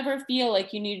don't ever feel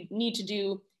like you need to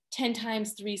do 10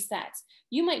 times 3 sets.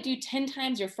 You might do 10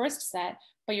 times your first set,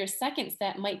 but your second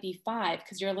set might be 5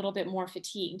 because you're a little bit more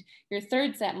fatigued. Your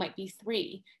third set might be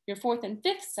 3. Your fourth and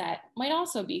fifth set might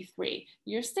also be 3.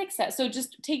 Your sixth set. So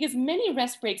just take as many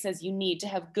rest breaks as you need to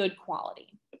have good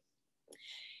quality.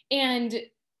 And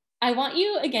I want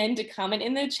you again to comment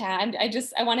in the chat.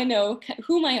 I want to know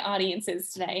who my audience is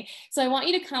today. So I want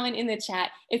you to comment in the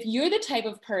chat if you're the type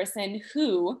of person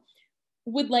who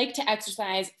would like to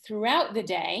exercise throughout the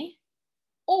day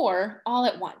or all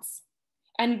at once.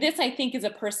 And this, I think, is a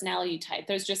personality type.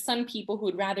 There's just some people who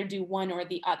would rather do one or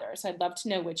the other. So I'd love to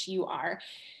know which you are.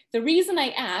 The reason I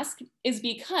ask is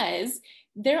because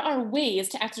there are ways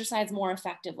to exercise more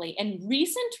effectively. And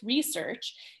recent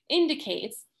research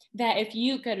indicates that if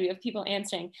you, good, we have people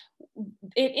answering,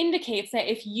 it indicates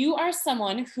that if you are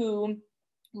someone who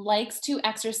likes to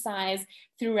exercise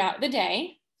throughout the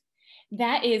day,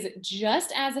 that is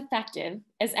just as effective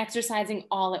as exercising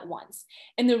all at once.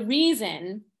 And the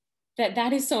reason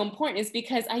that is so important is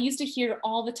because I used to hear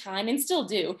all the time, and still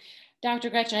do, Dr.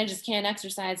 Gretchen, I just can't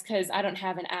exercise because I don't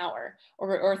have an hour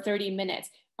or 30 minutes.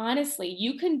 Honestly,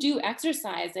 you can do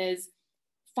exercises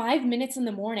 5 minutes in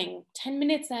the morning, 10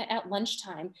 minutes at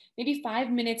lunchtime, maybe 5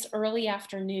 minutes early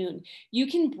afternoon. You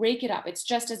can break it up. It's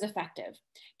just as effective.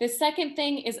 The second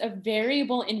thing is a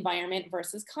variable environment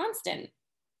versus constant.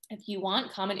 If you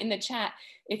want, comment in the chat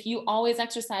if you always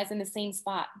exercise in the same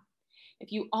spot.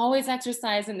 If you always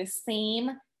exercise in the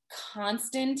same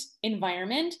constant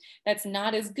environment, that's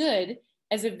not as good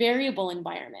as a variable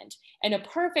environment. And a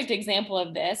perfect example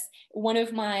of this, one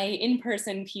of my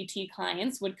in-person PT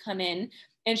clients would come in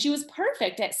and she was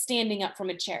perfect at standing up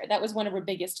from a chair. That was one of her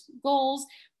biggest goals.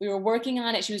 We were working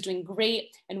on it. She was doing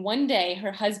great. And one day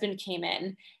her husband came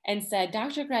in and said,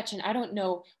 Dr. Gretchen, I don't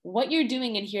know what you're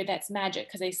doing in here that's magic,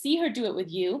 because I see her do it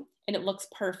with you and it looks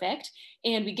perfect.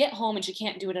 And we get home and she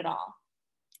can't do it at all.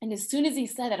 And as soon as he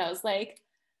said that, I was like,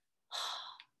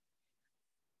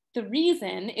 the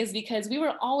reason is because we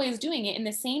were always doing it in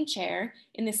the same chair,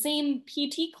 in the same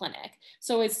PT clinic.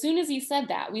 So as soon as he said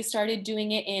that, we started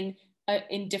doing it in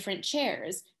different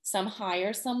chairs, some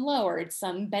higher, some lowered,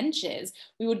 some benches.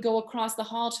 We would go across the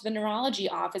hall to the neurology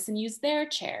office and use their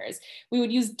chairs. We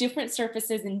would use different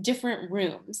surfaces in different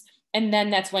rooms. And then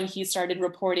that's when he started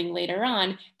reporting later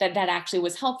on that that actually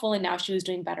was helpful, and now she was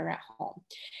doing better at home.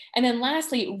 And then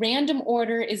lastly, random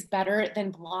order is better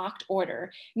than blocked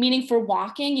order, meaning for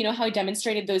walking, you know how I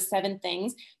demonstrated those 7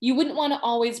 things? You wouldn't want to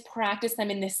always practice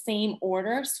them in the same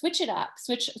order. Switch it up,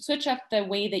 switch up the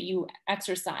way that you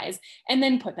exercise, and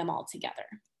then put them all together.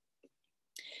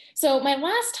 So my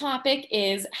last topic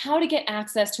is how to get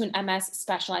access to an MS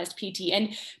specialized PT.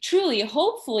 And truly,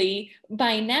 hopefully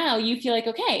by now you feel like,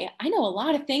 okay, I know a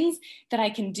lot of things that I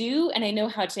can do and I know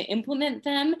how to implement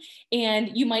them,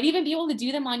 and you might even be able to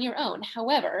do them on your own.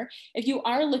 However, if you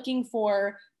are looking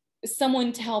for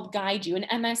someone to help guide you,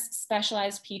 an MS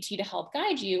specialized PT to help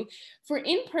guide you. For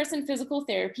in-person physical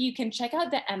therapy, you can check out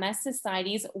the MS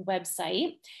Society's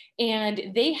website,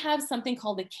 and they have something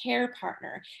called a care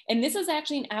partner. And this is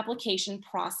actually an application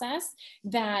process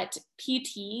that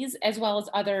PTs, as well as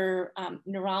other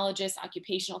neurologists,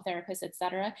 occupational therapists, et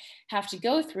cetera, have to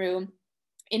go through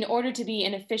in order to be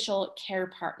an official care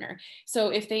partner. So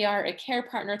if they are a care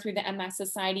partner through the MS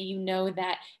Society, you know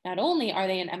that not only are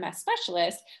they an MS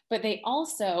specialist, but they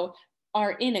also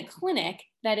are in a clinic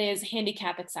that is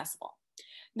handicap accessible.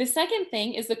 The second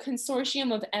thing is the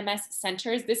Consortium of MS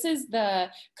Centers. This is the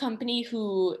company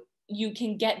who you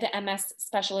can get the MS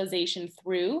specialization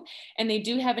through, and they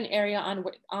do have an area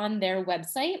on their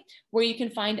website where you can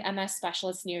find MS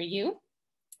specialists near you.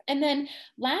 And then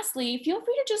lastly, feel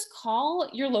free to just call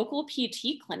your local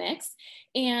PT clinics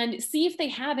and see if they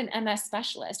have an MS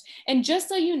specialist. And just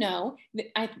so you know,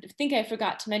 I think I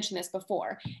forgot to mention this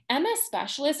before, MS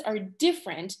specialists are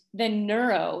different than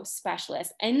neuro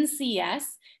specialists. NCS,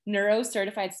 neuro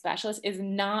certified specialist, is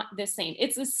not the same.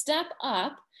 It's a step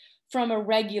up from a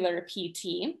regular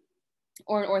PT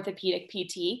or an orthopedic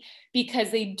PT, because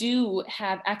they do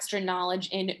have extra knowledge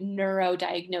in neuro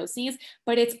diagnoses,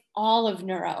 but it's all of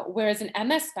neuro, whereas an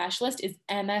MS specialist is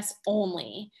MS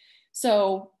only.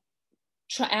 So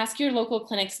ask your local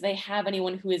clinics if they have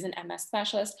anyone who is an MS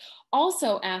specialist.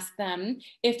 Also ask them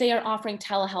if they are offering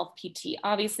telehealth PT.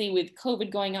 Obviously, with COVID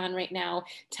going on right now,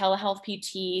 telehealth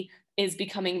PT is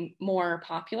becoming more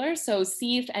popular. So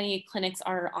see if any clinics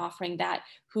are offering that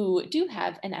who do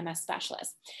have an MS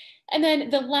specialist. And then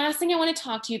the last thing I want to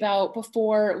talk to you about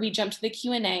before we jump to the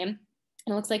Q&A, and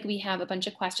it looks like we have a bunch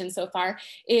of questions so far,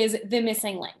 is the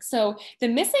missing link. So the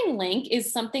missing link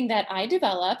is something that I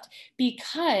developed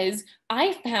because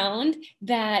I found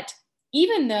that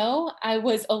even though I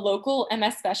was a local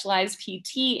MS specialized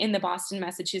PT in the Boston,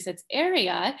 Massachusetts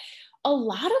area, a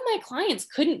lot of my clients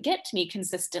couldn't get to me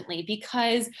consistently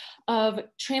because of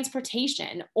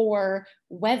transportation or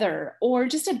weather or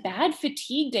just a bad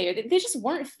fatigue day, or they just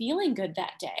weren't feeling good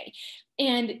that day.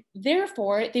 And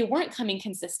therefore, they weren't coming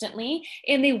consistently,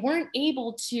 and they weren't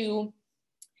able to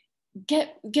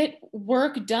get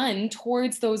work done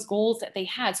towards those goals that they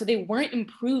had. So they weren't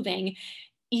improving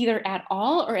either at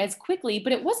all or as quickly,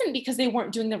 but it wasn't because they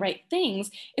weren't doing the right things.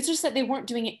 It's just that they weren't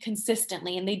doing it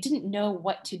consistently and they didn't know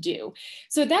what to do.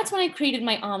 So that's when I created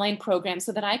my online program,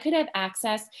 so that I could have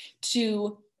access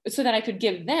to, so that I could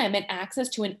give them an access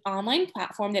to an online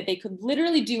platform that they could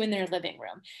literally do in their living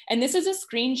room. And this is a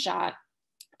screenshot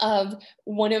of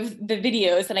one of the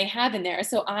videos that I have in there.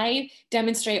 So I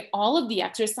demonstrate all of the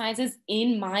exercises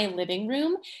in my living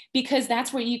room, because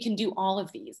that's where you can do all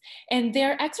of these. And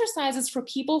they're exercises for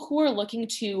people who are looking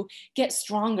to get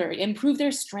stronger, improve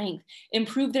their strength,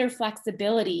 improve their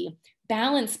flexibility,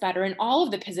 balance better in all of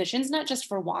the positions, not just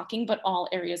for walking, but all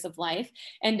areas of life,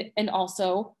 and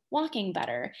also walking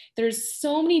better. There's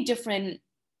so many different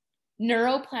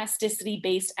neuroplasticity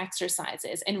based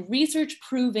exercises and research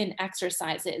proven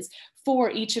exercises for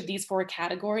each of these 4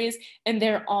 categories, and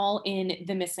they're all in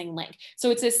the missing link. So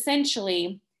it's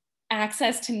essentially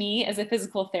access to me as a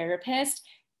physical therapist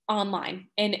online,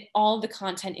 and all the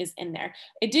content is in there.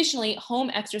 Additionally, home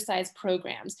exercise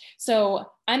programs. So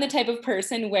I'm the type of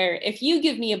person where if you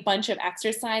give me a bunch of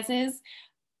exercises,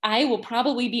 I will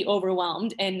probably be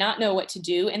overwhelmed and not know what to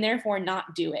do, and therefore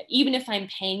not do it. Even if I'm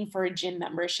paying for a gym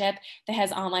membership that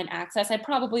has online access, I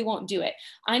probably won't do it.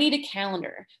 I need a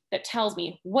calendar that tells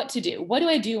me what to do. What do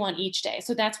I do on each day?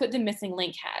 So that's what the missing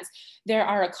link has. There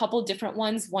are a couple different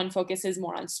ones. One focuses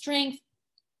more on strength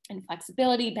and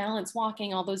flexibility, balance,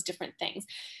 walking, all those different things.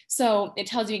 So it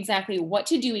tells you exactly what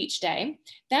to do each day.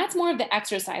 That's more of the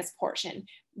exercise portion.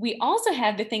 We also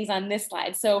have the things on this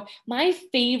slide. So my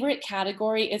favorite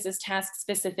category is this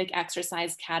task-specific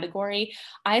exercise category.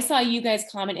 I saw you guys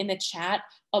comment in the chat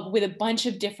with a bunch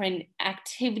of different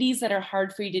activities that are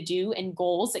hard for you to do and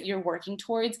goals that you're working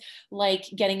towards, like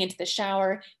getting into the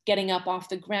shower, getting up off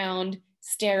the ground,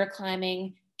 stair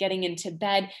climbing, getting into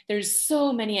bed. There's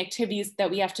so many activities that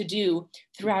we have to do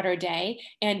throughout our day.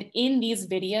 And in these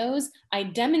videos, I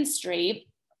demonstrate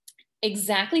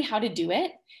exactly how to do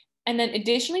it, and then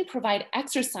additionally provide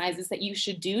exercises that you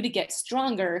should do to get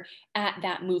stronger at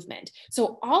that movement.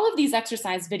 So all of these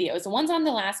exercise videos, the ones on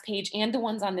the last page and the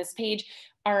ones on this page,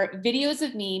 are videos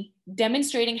of me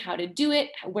demonstrating how to do it,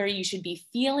 where you should be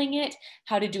feeling it,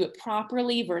 how to do it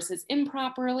properly versus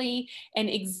improperly, and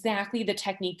exactly the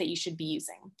technique that you should be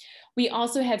using. We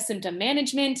also have symptom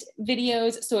management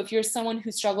videos. So if you're someone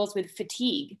who struggles with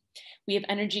fatigue, we have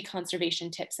energy conservation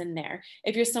tips in there.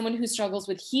 If you're someone who struggles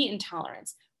with heat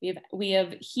intolerance, We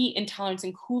have heat intolerance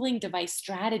and cooling device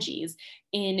strategies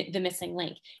in the missing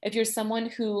link. If you're someone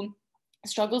who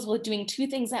struggles with doing two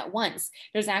things at once,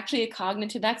 there's actually a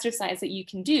cognitive exercise that you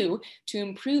can do to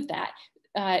improve that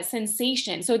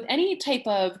sensation. So any type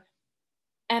of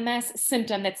MS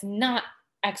symptom that's not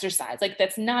exercise, like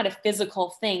that's not a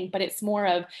physical thing, but it's more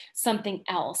of something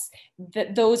else,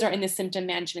 that those are in the symptom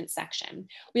management section.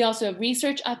 We also have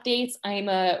research updates. I'm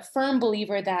a firm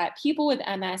believer that people with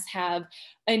MS have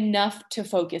enough to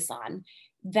focus on,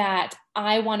 that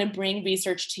I want to bring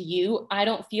research to you. I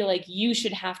don't feel like you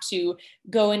should have to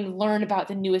go and learn about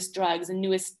the newest drugs and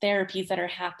newest therapies that are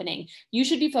happening. You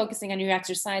should be focusing on your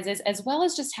exercises as well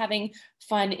as just having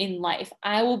fun in life.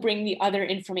 I will bring the other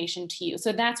information to you.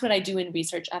 So that's what I do in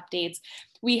research updates.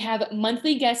 We have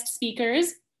monthly guest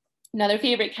speakers. Another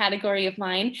favorite category of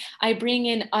mine, I bring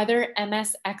in other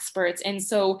MS experts. And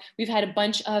so we've had a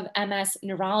bunch of MS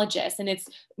neurologists, and it's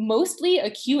mostly a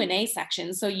Q&A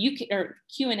section. So or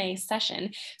Q&A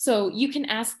session. So you can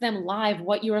ask them live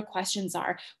what your questions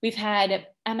are. We've had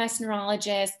MS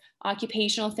neurologists,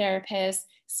 occupational therapists,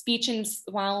 speech and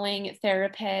swallowing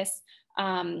therapists,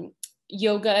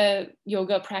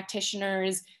 yoga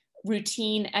practitioners,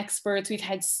 routine experts. We've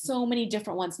had so many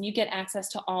different ones, and you get access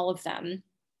to all of them.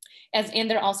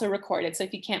 And they're also recorded. So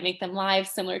if you can't make them live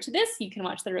similar to this, you can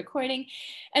watch the recording.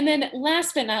 And then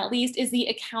last but not least is the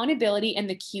accountability and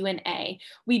the Q&A.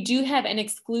 We do have an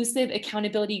exclusive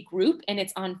accountability group, and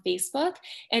it's on Facebook.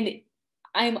 And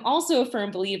I'm also a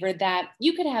firm believer that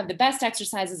you could have the best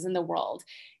exercises in the world,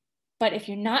 but if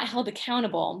you're not held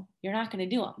accountable, you're not going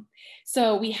to do them.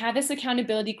 So we have this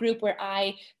accountability group where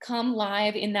I come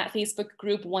live in that Facebook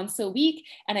group once a week,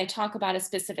 and I talk about a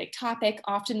specific topic.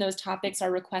 Often those topics are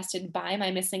requested by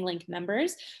my Missing Link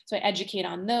members. So I educate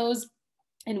on those.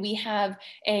 And we have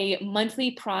a monthly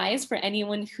prize for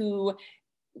anyone who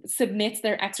submits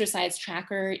their exercise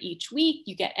tracker each week.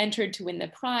 You get entered to win the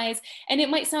prize. And it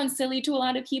might sound silly to a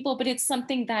lot of people, but it's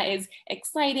something that is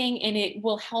exciting, and it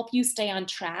will help you stay on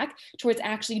track towards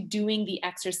actually doing the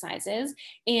exercises.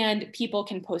 And people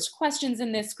can post questions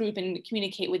in this group and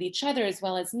communicate with each other as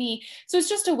well as me. So it's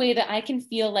just a way that I can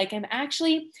feel like I'm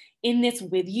actually in this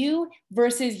with you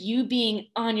versus you being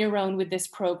on your own with this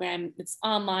program. It's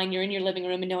online, you're in your living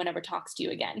room, and no one ever talks to you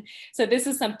again. So this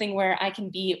is something where I can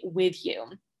be with you.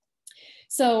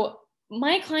 So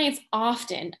my clients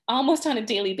often, almost on a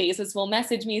daily basis, will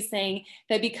message me saying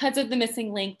that because of the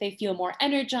missing link, they feel more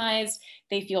energized,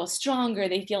 they feel stronger,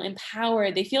 they feel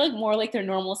empowered, they feel like more like their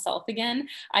normal self again.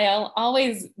 I'll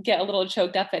always get a little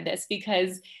choked up at this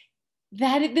because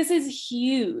this is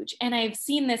huge. And I've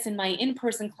seen this in my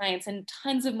in-person clients and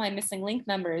tons of my missing link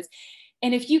members.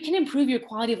 And if you can improve your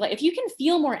quality of life, if you can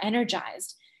feel more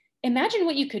energized, imagine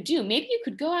what you could do. Maybe you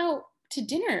could go out to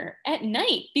dinner at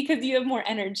night because you have more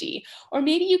energy, or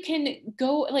maybe you can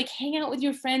go like hang out with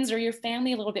your friends or your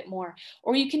family a little bit more,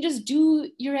 or you can just do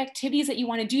your activities that you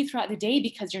want to do throughout the day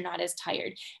because you're not as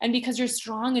tired and because you're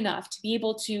strong enough to be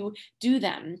able to do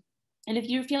them. And if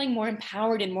you're feeling more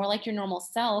empowered and more like your normal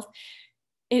self,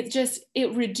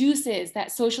 it reduces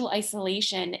that social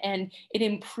isolation, and it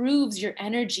improves your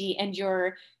energy and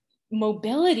your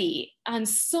mobility on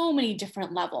so many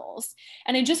different levels.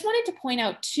 And I just wanted to point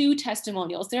out two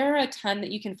testimonials. There are a ton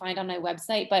that you can find on my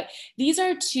website, but these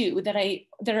are two that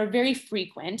are very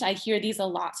frequent. I hear these a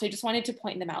lot, so I just wanted to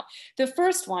point them out. The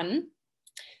first one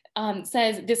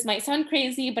says, this might sound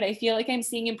crazy, but I feel like I'm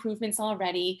seeing improvements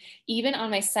already, even on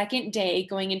my second day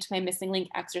going into my missing link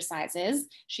exercises.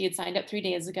 She had signed up 3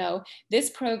 days ago. This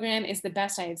program is the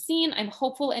best I have seen. I'm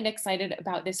hopeful and excited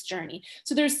about this journey.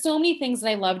 So there's so many things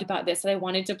that I loved about this that I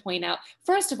wanted to point out.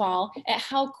 First of all, at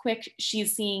how quick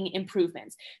she's seeing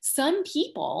improvements. Some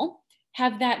people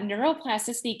have that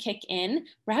neuroplasticity kick in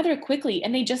rather quickly,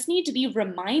 and they just need to be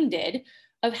reminded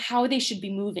of how they should be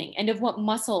moving and of what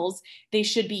muscles they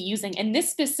should be using. And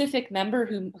this specific member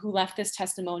who left this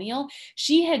testimonial,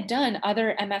 she had done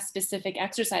other MS specific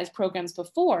exercise programs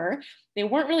before. They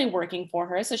weren't really working for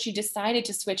her. So she decided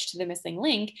to switch to the missing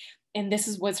link, and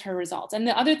this was her result. And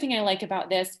the other thing I like about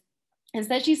this is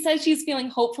that she says she's feeling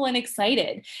hopeful and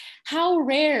excited. How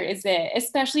rare is it,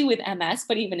 especially with MS,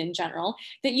 but even in general,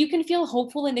 that you can feel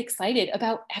hopeful and excited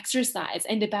about exercise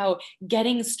and about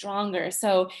getting stronger?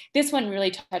 So this one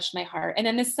really touched my heart. And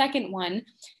then the second one,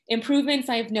 improvements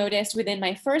I've noticed within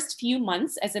my first few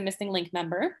months as a missing link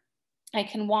member. I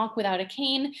can walk without a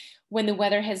cane when the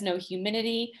weather has no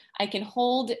humidity. I can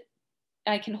hold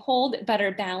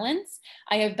better balance.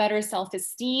 I have better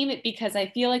self-esteem because I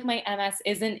feel like my MS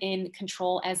isn't in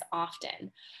control as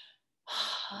often.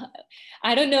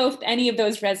 I don't know if any of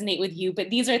those resonate with you,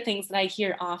 but these are things that I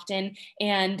hear often.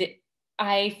 And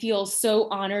I feel so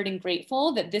honored and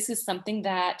grateful that this is something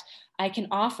that I can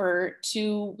offer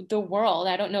to the world.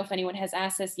 I don't know if anyone has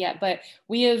asked this yet, but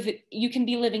you can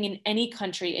be living in any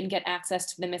country and get access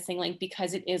to the missing link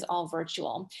because it is all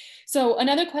virtual. So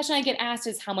another question I get asked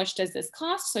is, how much does this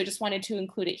cost? So I just wanted to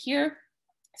include it here.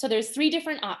 So there's 3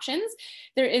 different options.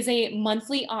 There is a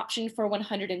monthly option for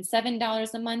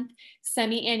 $107 a month,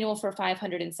 semi-annual for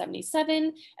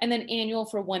 $577, and then annual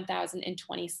for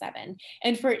 $1,027.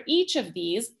 And for each of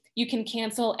these, you can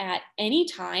cancel at any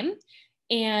time.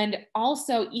 And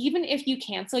also, even if you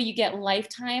cancel, you get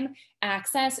lifetime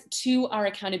access to our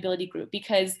accountability group,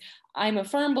 because I'm a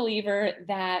firm believer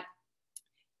that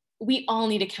we all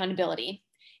need accountability.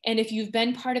 And if you've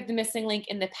been part of the missing link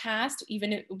in the past,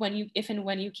 even if and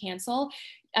when you cancel,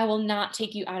 I will not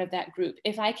take you out of that group.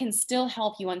 If I can still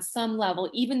help you on some level,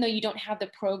 even though you don't have the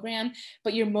program,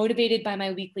 but you're motivated by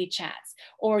my weekly chats,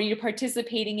 or you're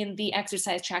participating in the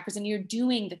exercise trackers and you're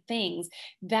doing the things,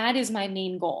 that is my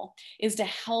main goal, is to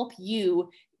help you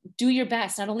do your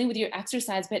best, not only with your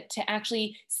exercise, but to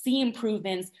actually see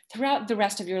improvements throughout the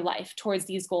rest of your life towards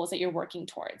these goals that you're working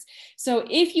towards. So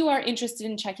if you are interested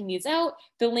in checking these out,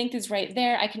 the link is right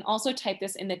there. I can also type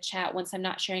this in the chat once I'm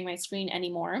not sharing my screen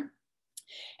anymore.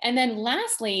 And then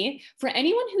lastly, for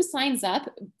anyone who signs up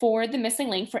for the missing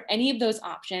link for any of those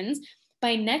options,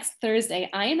 by next Thursday,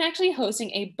 I am actually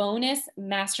hosting a bonus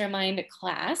mastermind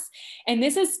class. And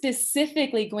this is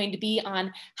specifically going to be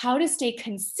on how to stay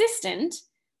consistent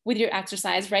with your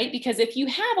exercise, right? Because if you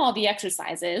have all the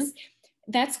exercises,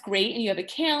 that's great. And you have a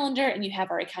calendar and you have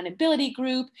our accountability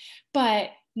group, but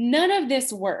none of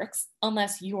this works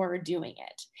unless you're doing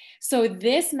it. So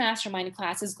this mastermind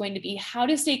class is going to be how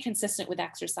to stay consistent with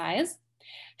exercise,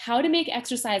 how to make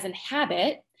exercise a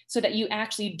habit so that you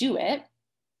actually do it,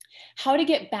 how to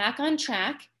get back on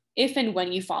track if and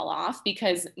when you fall off,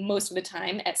 because most of the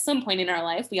time, at some point in our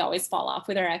life, we always fall off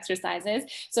with our exercises.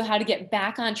 So how to get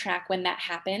back on track when that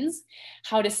happens,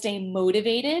 how to stay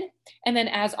motivated, and then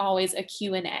as always, a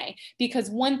Q&A. Because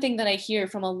one thing that I hear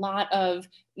from a lot of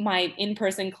my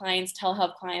in-person clients,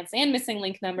 telehealth clients, and missing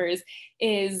link members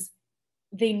is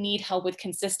they need help with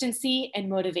consistency and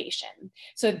motivation.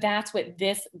 So that's what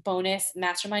this bonus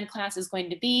mastermind class is going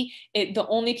to be. The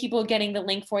only people getting the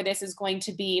link for this is going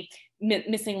to be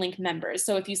missing link members.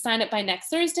 So if you sign up by next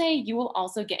Thursday, you will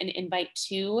also get an invite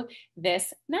to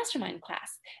this mastermind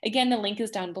class. Again, the link is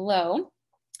down below.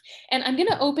 And I'm going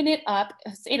to open it up.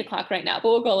 It's 8 o'clock right now, but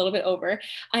we'll go a little bit over.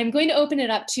 I'm going to open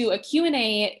it up to a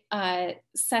Q&A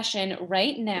session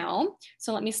right now.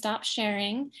 So let me stop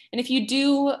sharing. And if you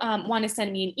do want to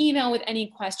send me an email with any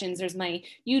questions, there's my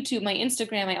YouTube, my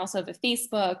Instagram. I also have a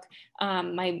Facebook,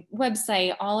 my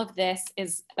website. All of this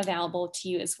is available to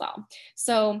you as well.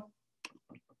 So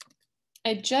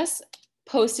I just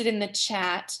posted in the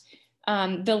chat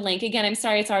the link. Again, I'm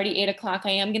sorry, it's already 8 o'clock.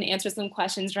 I am going to answer some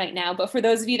questions right now, but for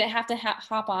those of you that have to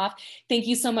hop off, thank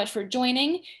you so much for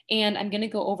joining. And I'm going to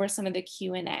go over some of the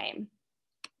Q&A.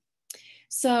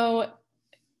 So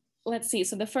let's see.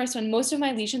 So the first one, most of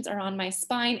my lesions are on my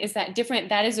spine. Is that different?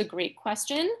 That is a great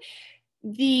question.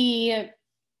 There's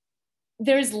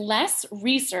less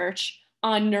research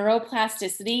on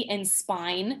neuroplasticity and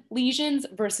spine lesions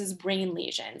versus brain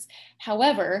lesions.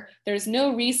 However, there's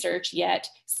no research yet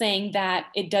saying that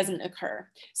it doesn't occur.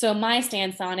 So my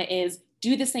stance on it is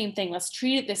do the same thing. Let's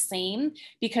treat it the same,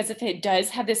 because if it does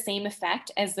have the same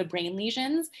effect as the brain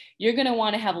lesions, you're going to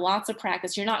want to have lots of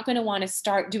practice. You're not going to want to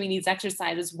start doing these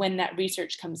exercises when that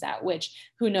research comes out, which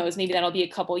who knows, maybe that'll be a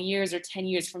couple years or 10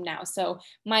 years from now. So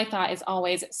my thought is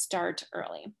always start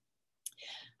early.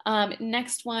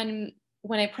 Next one.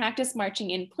 When I practice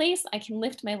marching in place, I can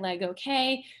lift my leg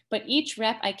okay, but each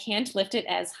rep, I can't lift it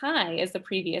as high as the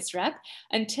previous rep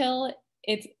until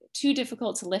it's too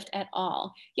difficult to lift at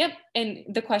all. Yep, and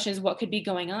the question is what could be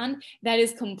going on? That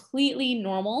is completely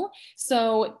normal.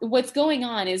 So what's going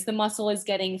on is the muscle is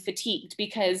getting fatigued,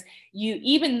 because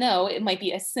even though it might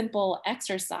be a simple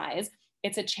exercise,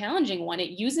 it's a challenging one.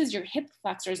 It uses your hip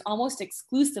flexors almost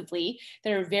exclusively.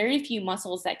 There are very few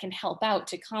muscles that can help out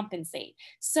to compensate.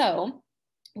 So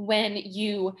when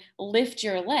you lift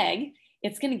your leg,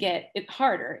 it's going to get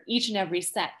harder each and every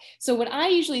set. So what I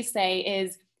usually say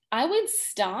is I would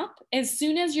stop as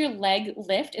soon as your leg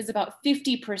lift is about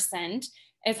 50%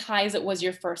 as high as it was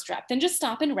your first rep. Then just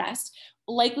stop and rest.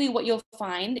 Likely what you'll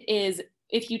find is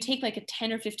if you take like a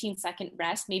 10 or 15 second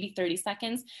rest, maybe 30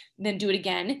 seconds, then do it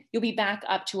again, you'll be back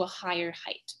up to a higher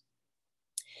height.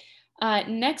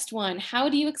 Next one, how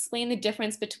do you explain the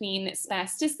difference between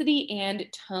spasticity and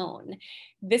tone?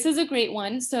 This is a great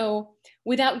one. So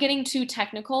without getting too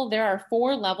technical, there are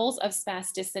 4 levels of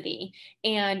spasticity.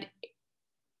 And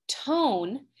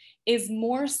Tone is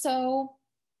more so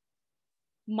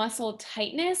muscle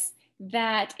tightness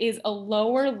that is a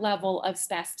lower level of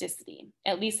spasticity.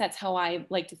 At least that's how I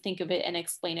like to think of it and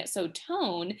explain it. So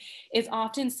tone is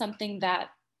often something that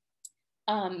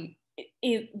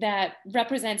that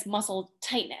represents muscle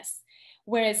tightness,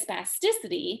 whereas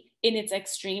spasticity in its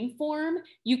extreme form,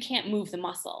 you can't move the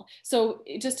muscle. So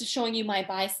just showing you my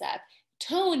bicep,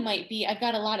 tone might be, I've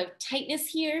got a lot of tightness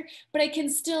here, but I can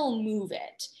still move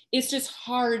it. It's just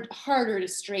harder to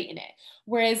straighten it.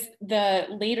 Whereas the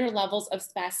later levels of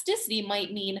spasticity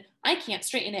might mean I can't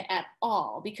straighten it at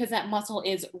all because that muscle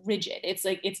is rigid. It's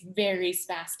like, it's very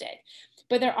spastic.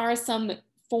 But there are some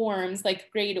forms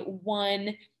like grade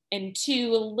 1 and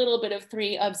 2, a little bit of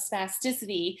 3 of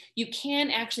spasticity. You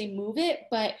can actually move it,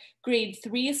 but grade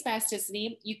 3 is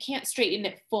spasticity. You can't straighten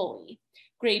it fully.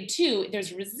 Grade 2,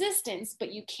 there's resistance,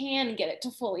 but you can get it to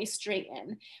fully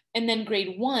straighten. And then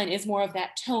grade 1 is more of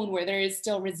that tone where there is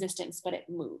still resistance, but it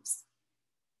moves.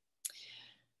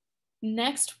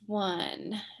 Next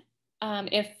one,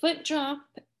 if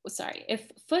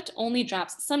foot only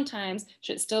drops sometimes,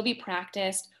 should it still be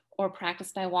practiced or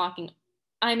practiced by walking?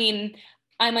 I mean,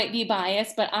 I might be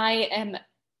biased, but I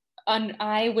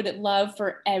would love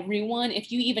for everyone,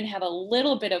 if you even have a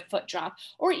little bit of foot drop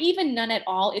or even none at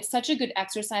all, it's such a good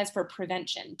exercise for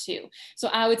prevention too. So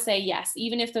I would say yes,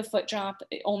 even if the foot drop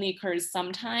only occurs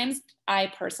sometimes, I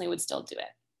personally would still do it.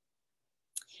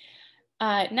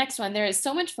 Next one, there is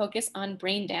so much focus on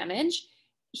brain damage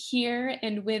here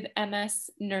and with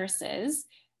MS nurses,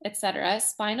 etc.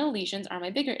 Spinal lesions are my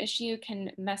bigger issue.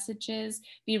 Can messages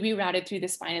be rerouted through the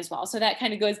spine as well? So that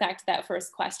kind of goes back to that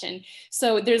first question.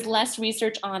 So there's less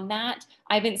research on that.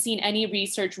 I haven't seen any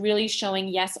research really showing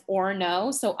yes or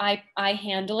no. So I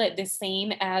handle it the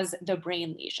same as the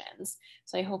brain lesions.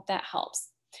 So I hope that helps.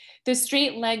 The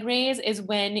straight leg raise is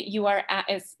when you are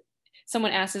as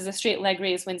someone asks, is a straight leg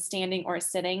raise when standing or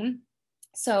sitting?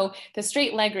 So the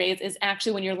straight leg raise is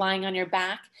actually when you're lying on your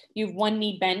back, you have one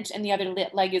knee bent and the other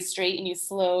leg is straight and you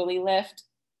slowly lift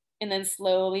and then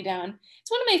slowly down. It's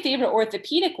one of my favorite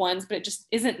orthopedic ones, but it just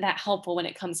isn't that helpful when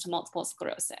it comes to multiple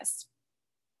sclerosis.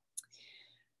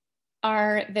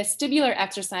 Are vestibular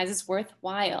exercises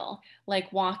worthwhile,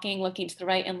 like walking, looking to the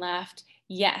right and left?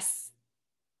 Yes.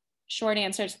 Short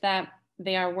answer to that,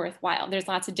 they are worthwhile. There's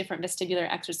lots of different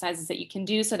vestibular exercises that you can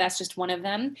do, so that's just one of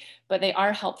them, but they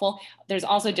are helpful. There's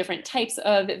also different types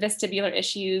of vestibular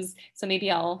issues, so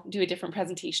maybe I'll do a different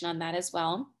presentation on that as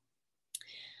well.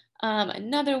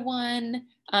 Another one,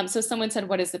 so someone said,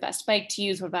 what is the best bike to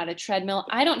use? What about a treadmill?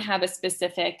 I don't have a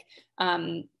specific,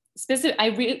 I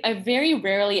very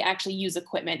rarely actually use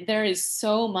equipment. There is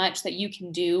so much that you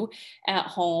can do at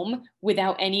home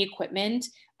without any equipment.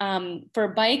 For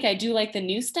a bike, I do like the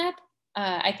New Step.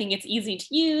 I think it's easy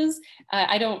to use.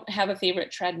 I don't have a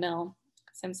favorite treadmill,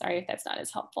 so I'm sorry if that's not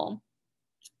as helpful.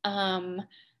 Let's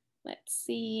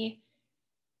see,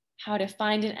 how to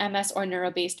find an MS or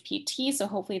neuro-based PT. So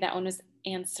hopefully that one was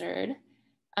answered.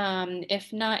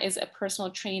 If not, is a personal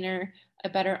trainer a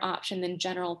better option than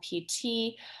general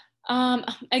PT?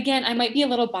 Again, I might be a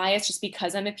little biased just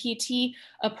because I'm a PT.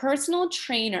 A personal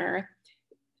trainer,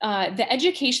 the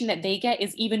education that they get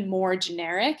is even more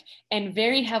generic and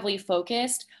very heavily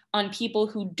focused on people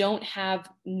who don't have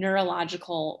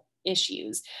neurological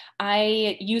issues.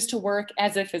 I used to work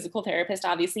as a physical therapist,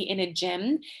 obviously in a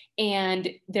gym, and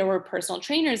there were personal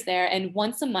trainers there. And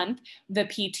once a month, the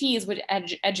PTs would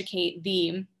educate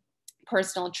the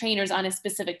personal trainers on a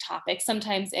specific topic.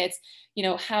 Sometimes it's,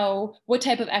 what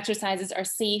type of exercises are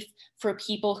safe for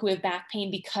people who have back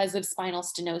pain because of spinal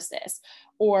stenosis,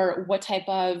 or what type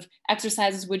of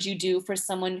exercises would you do for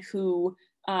someone who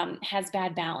has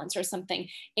bad balance or something.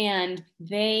 And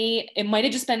it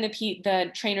might've just been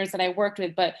the trainers that I worked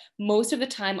with, but most of the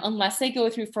time, unless they go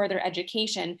through further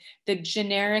education, the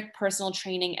generic personal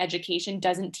training education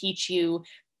doesn't teach you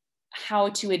how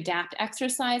to adapt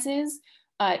exercises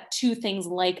to things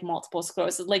like multiple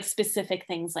sclerosis, like specific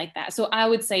things like that. So I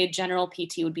would say a general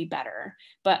PT would be better,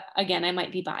 but again, I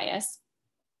might be biased.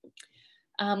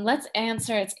 Let's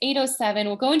answer, it's 8:07,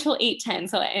 we'll go until 8:10,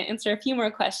 so I'll answer a few more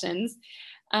questions.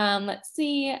 Let's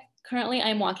see, currently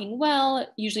I'm walking well,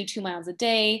 usually 2 miles a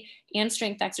day, and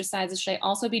strength exercises. Should I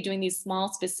also be doing these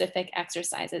small specific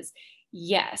exercises?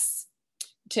 Yes.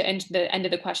 The end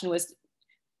of the question was,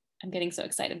 I'm getting so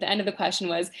excited. The end of the question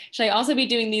was, should I also be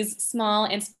doing these small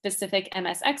and specific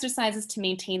MS exercises to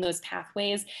maintain those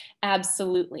pathways?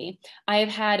 Absolutely. I've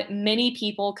had many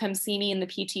people come see me in the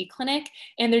PT clinic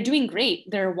and they're doing great.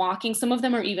 They're walking. Some of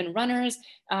them are even runners.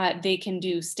 They can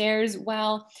do stairs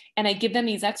well. And I give them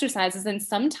these exercises and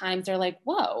sometimes they're like,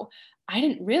 whoa, I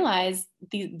didn't realize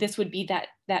this would be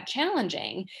that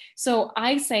challenging. So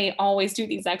I say always do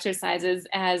these exercises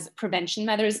as prevention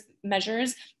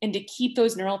measures and to keep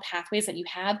those neural pathways that you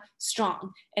have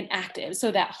strong and active so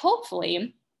that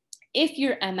hopefully if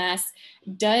your MS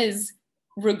does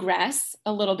regress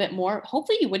a little bit more,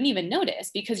 hopefully you wouldn't even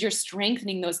notice because you're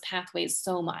strengthening those pathways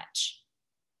so much.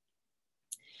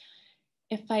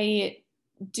 If I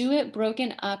do it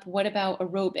broken up, what about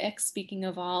aerobics? Speaking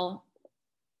of all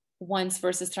once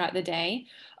versus throughout the day.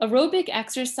 Aerobic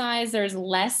exercise, there's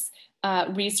less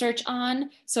research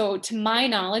on. So to my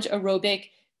knowledge, aerobic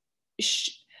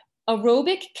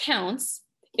counts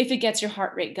if it gets your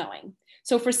heart rate going.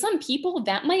 So for some people,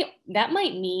 that might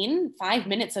mean 5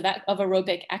 minutes of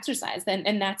aerobic exercise,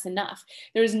 and that's enough.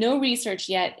 There's no research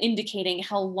yet indicating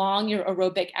how long your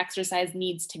aerobic exercise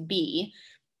needs to be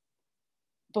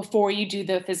before you do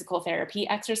the physical therapy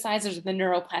exercises or the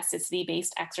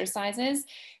neuroplasticity-based exercises.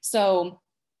 So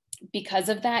because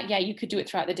of that, yeah, you could do it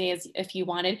throughout the day if you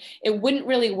wanted. It wouldn't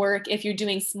really work if you're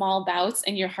doing small bouts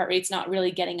and your heart rate's not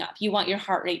really getting up. You want your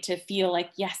heart rate to feel like,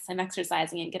 yes, I'm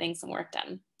exercising and getting some work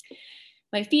done.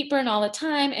 My feet burn all the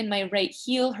time and my right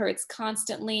heel hurts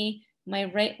constantly. My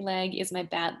right leg is my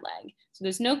bad leg. So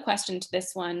there's no question to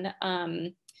this one.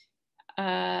 I'm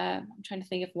trying to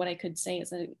think of what I could say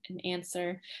as an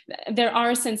answer. There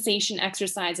are sensation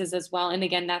exercises as well. And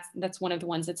again, that's one of the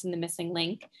ones that's in the missing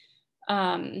link.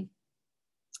 Someone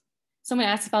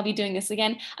asked if I'll be doing this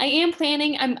again. I am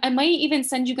planning. I might even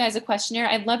send you guys a questionnaire.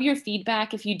 I'd love your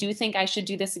feedback. If you do think I should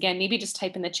do this again, maybe just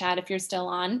type in the chat if you're still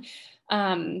on.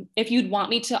 If you'd want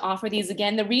me to offer these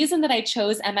again. The reason that I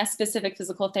chose MS-specific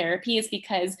physical therapy is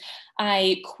because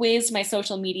I quizzed my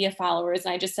social media followers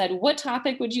and I just said, what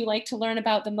topic would you like to learn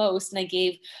about the most? And I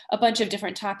gave a bunch of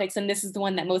different topics, and this is the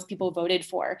one that most people voted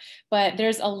for. But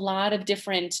there's a lot of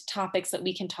different topics that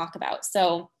we can talk about.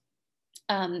 So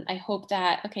I hope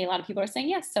that, okay, a lot of people are saying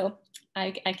yes, so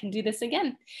I can do this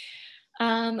again.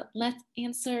 Let's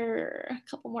answer a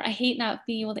couple more. I hate not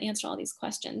being able to answer all these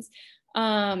questions.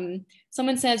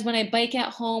 Someone says, when I bike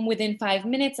at home within 5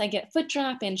 minutes, I get foot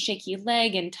drop and shaky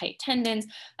leg and tight tendons.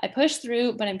 I push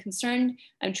through, but I'm concerned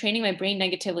I'm training my brain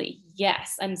negatively.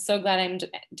 Yes, I'm so glad I'm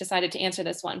decided to answer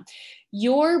this one.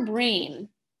 Your brain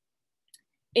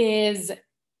is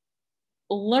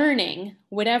learning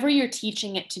whatever you're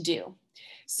teaching it to do.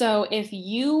 So if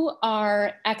you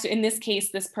are, in this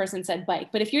case, this person said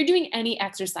bike, but if you're doing any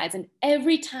exercise and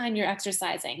every time you're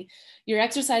exercising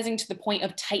to the point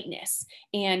of tightness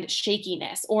and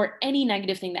shakiness or any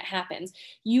negative thing that happens,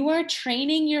 you are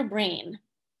training your brain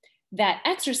that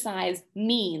exercise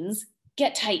means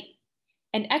get tight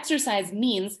and exercise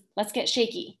means let's get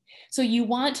shaky. So you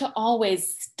want to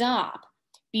always stop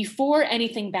before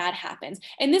anything bad happens.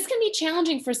 And this can be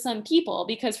challenging for some people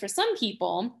because for some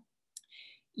people,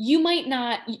 you might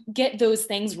not get those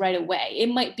things right away. It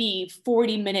might be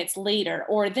 40 minutes later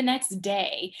or the next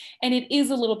day. And it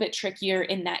is a little bit trickier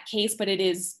in that case, but it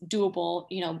is doable,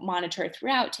 monitor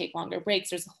throughout, take longer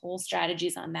breaks. There's whole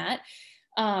strategies on that.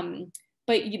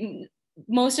 But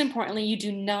most importantly, you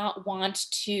don't want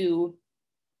to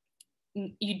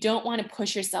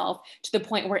push yourself to the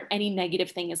point where any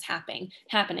negative thing is happening,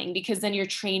 because then you're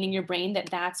training your brain that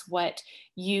that's what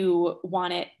you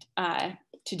want it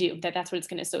to do, that's what it's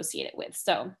going to associate it with.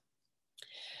 So,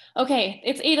 okay,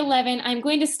 it's 8:11. I'm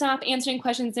going to stop answering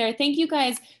questions there. Thank you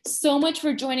guys so much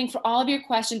for joining, for all of your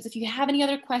questions. If you have any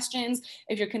other questions,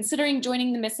 if you're considering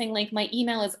joining the missing link, my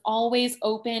email is always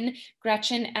open,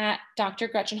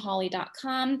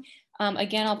 gretchen@drgretchenhawley.com.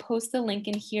 Again, I'll post the link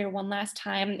in here one last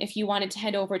time if you wanted to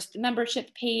head over to the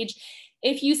membership page.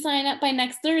 If you sign up by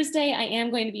next Thursday, I am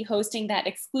going to be hosting that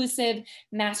exclusive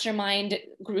mastermind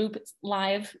group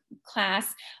live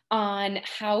class on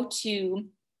how to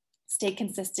stay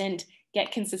consistent,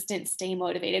 get consistent, stay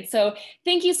motivated. So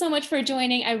thank you so much for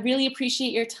joining. I really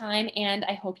appreciate your time and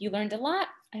I hope you learned a lot.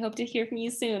 I hope to hear from you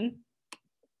soon.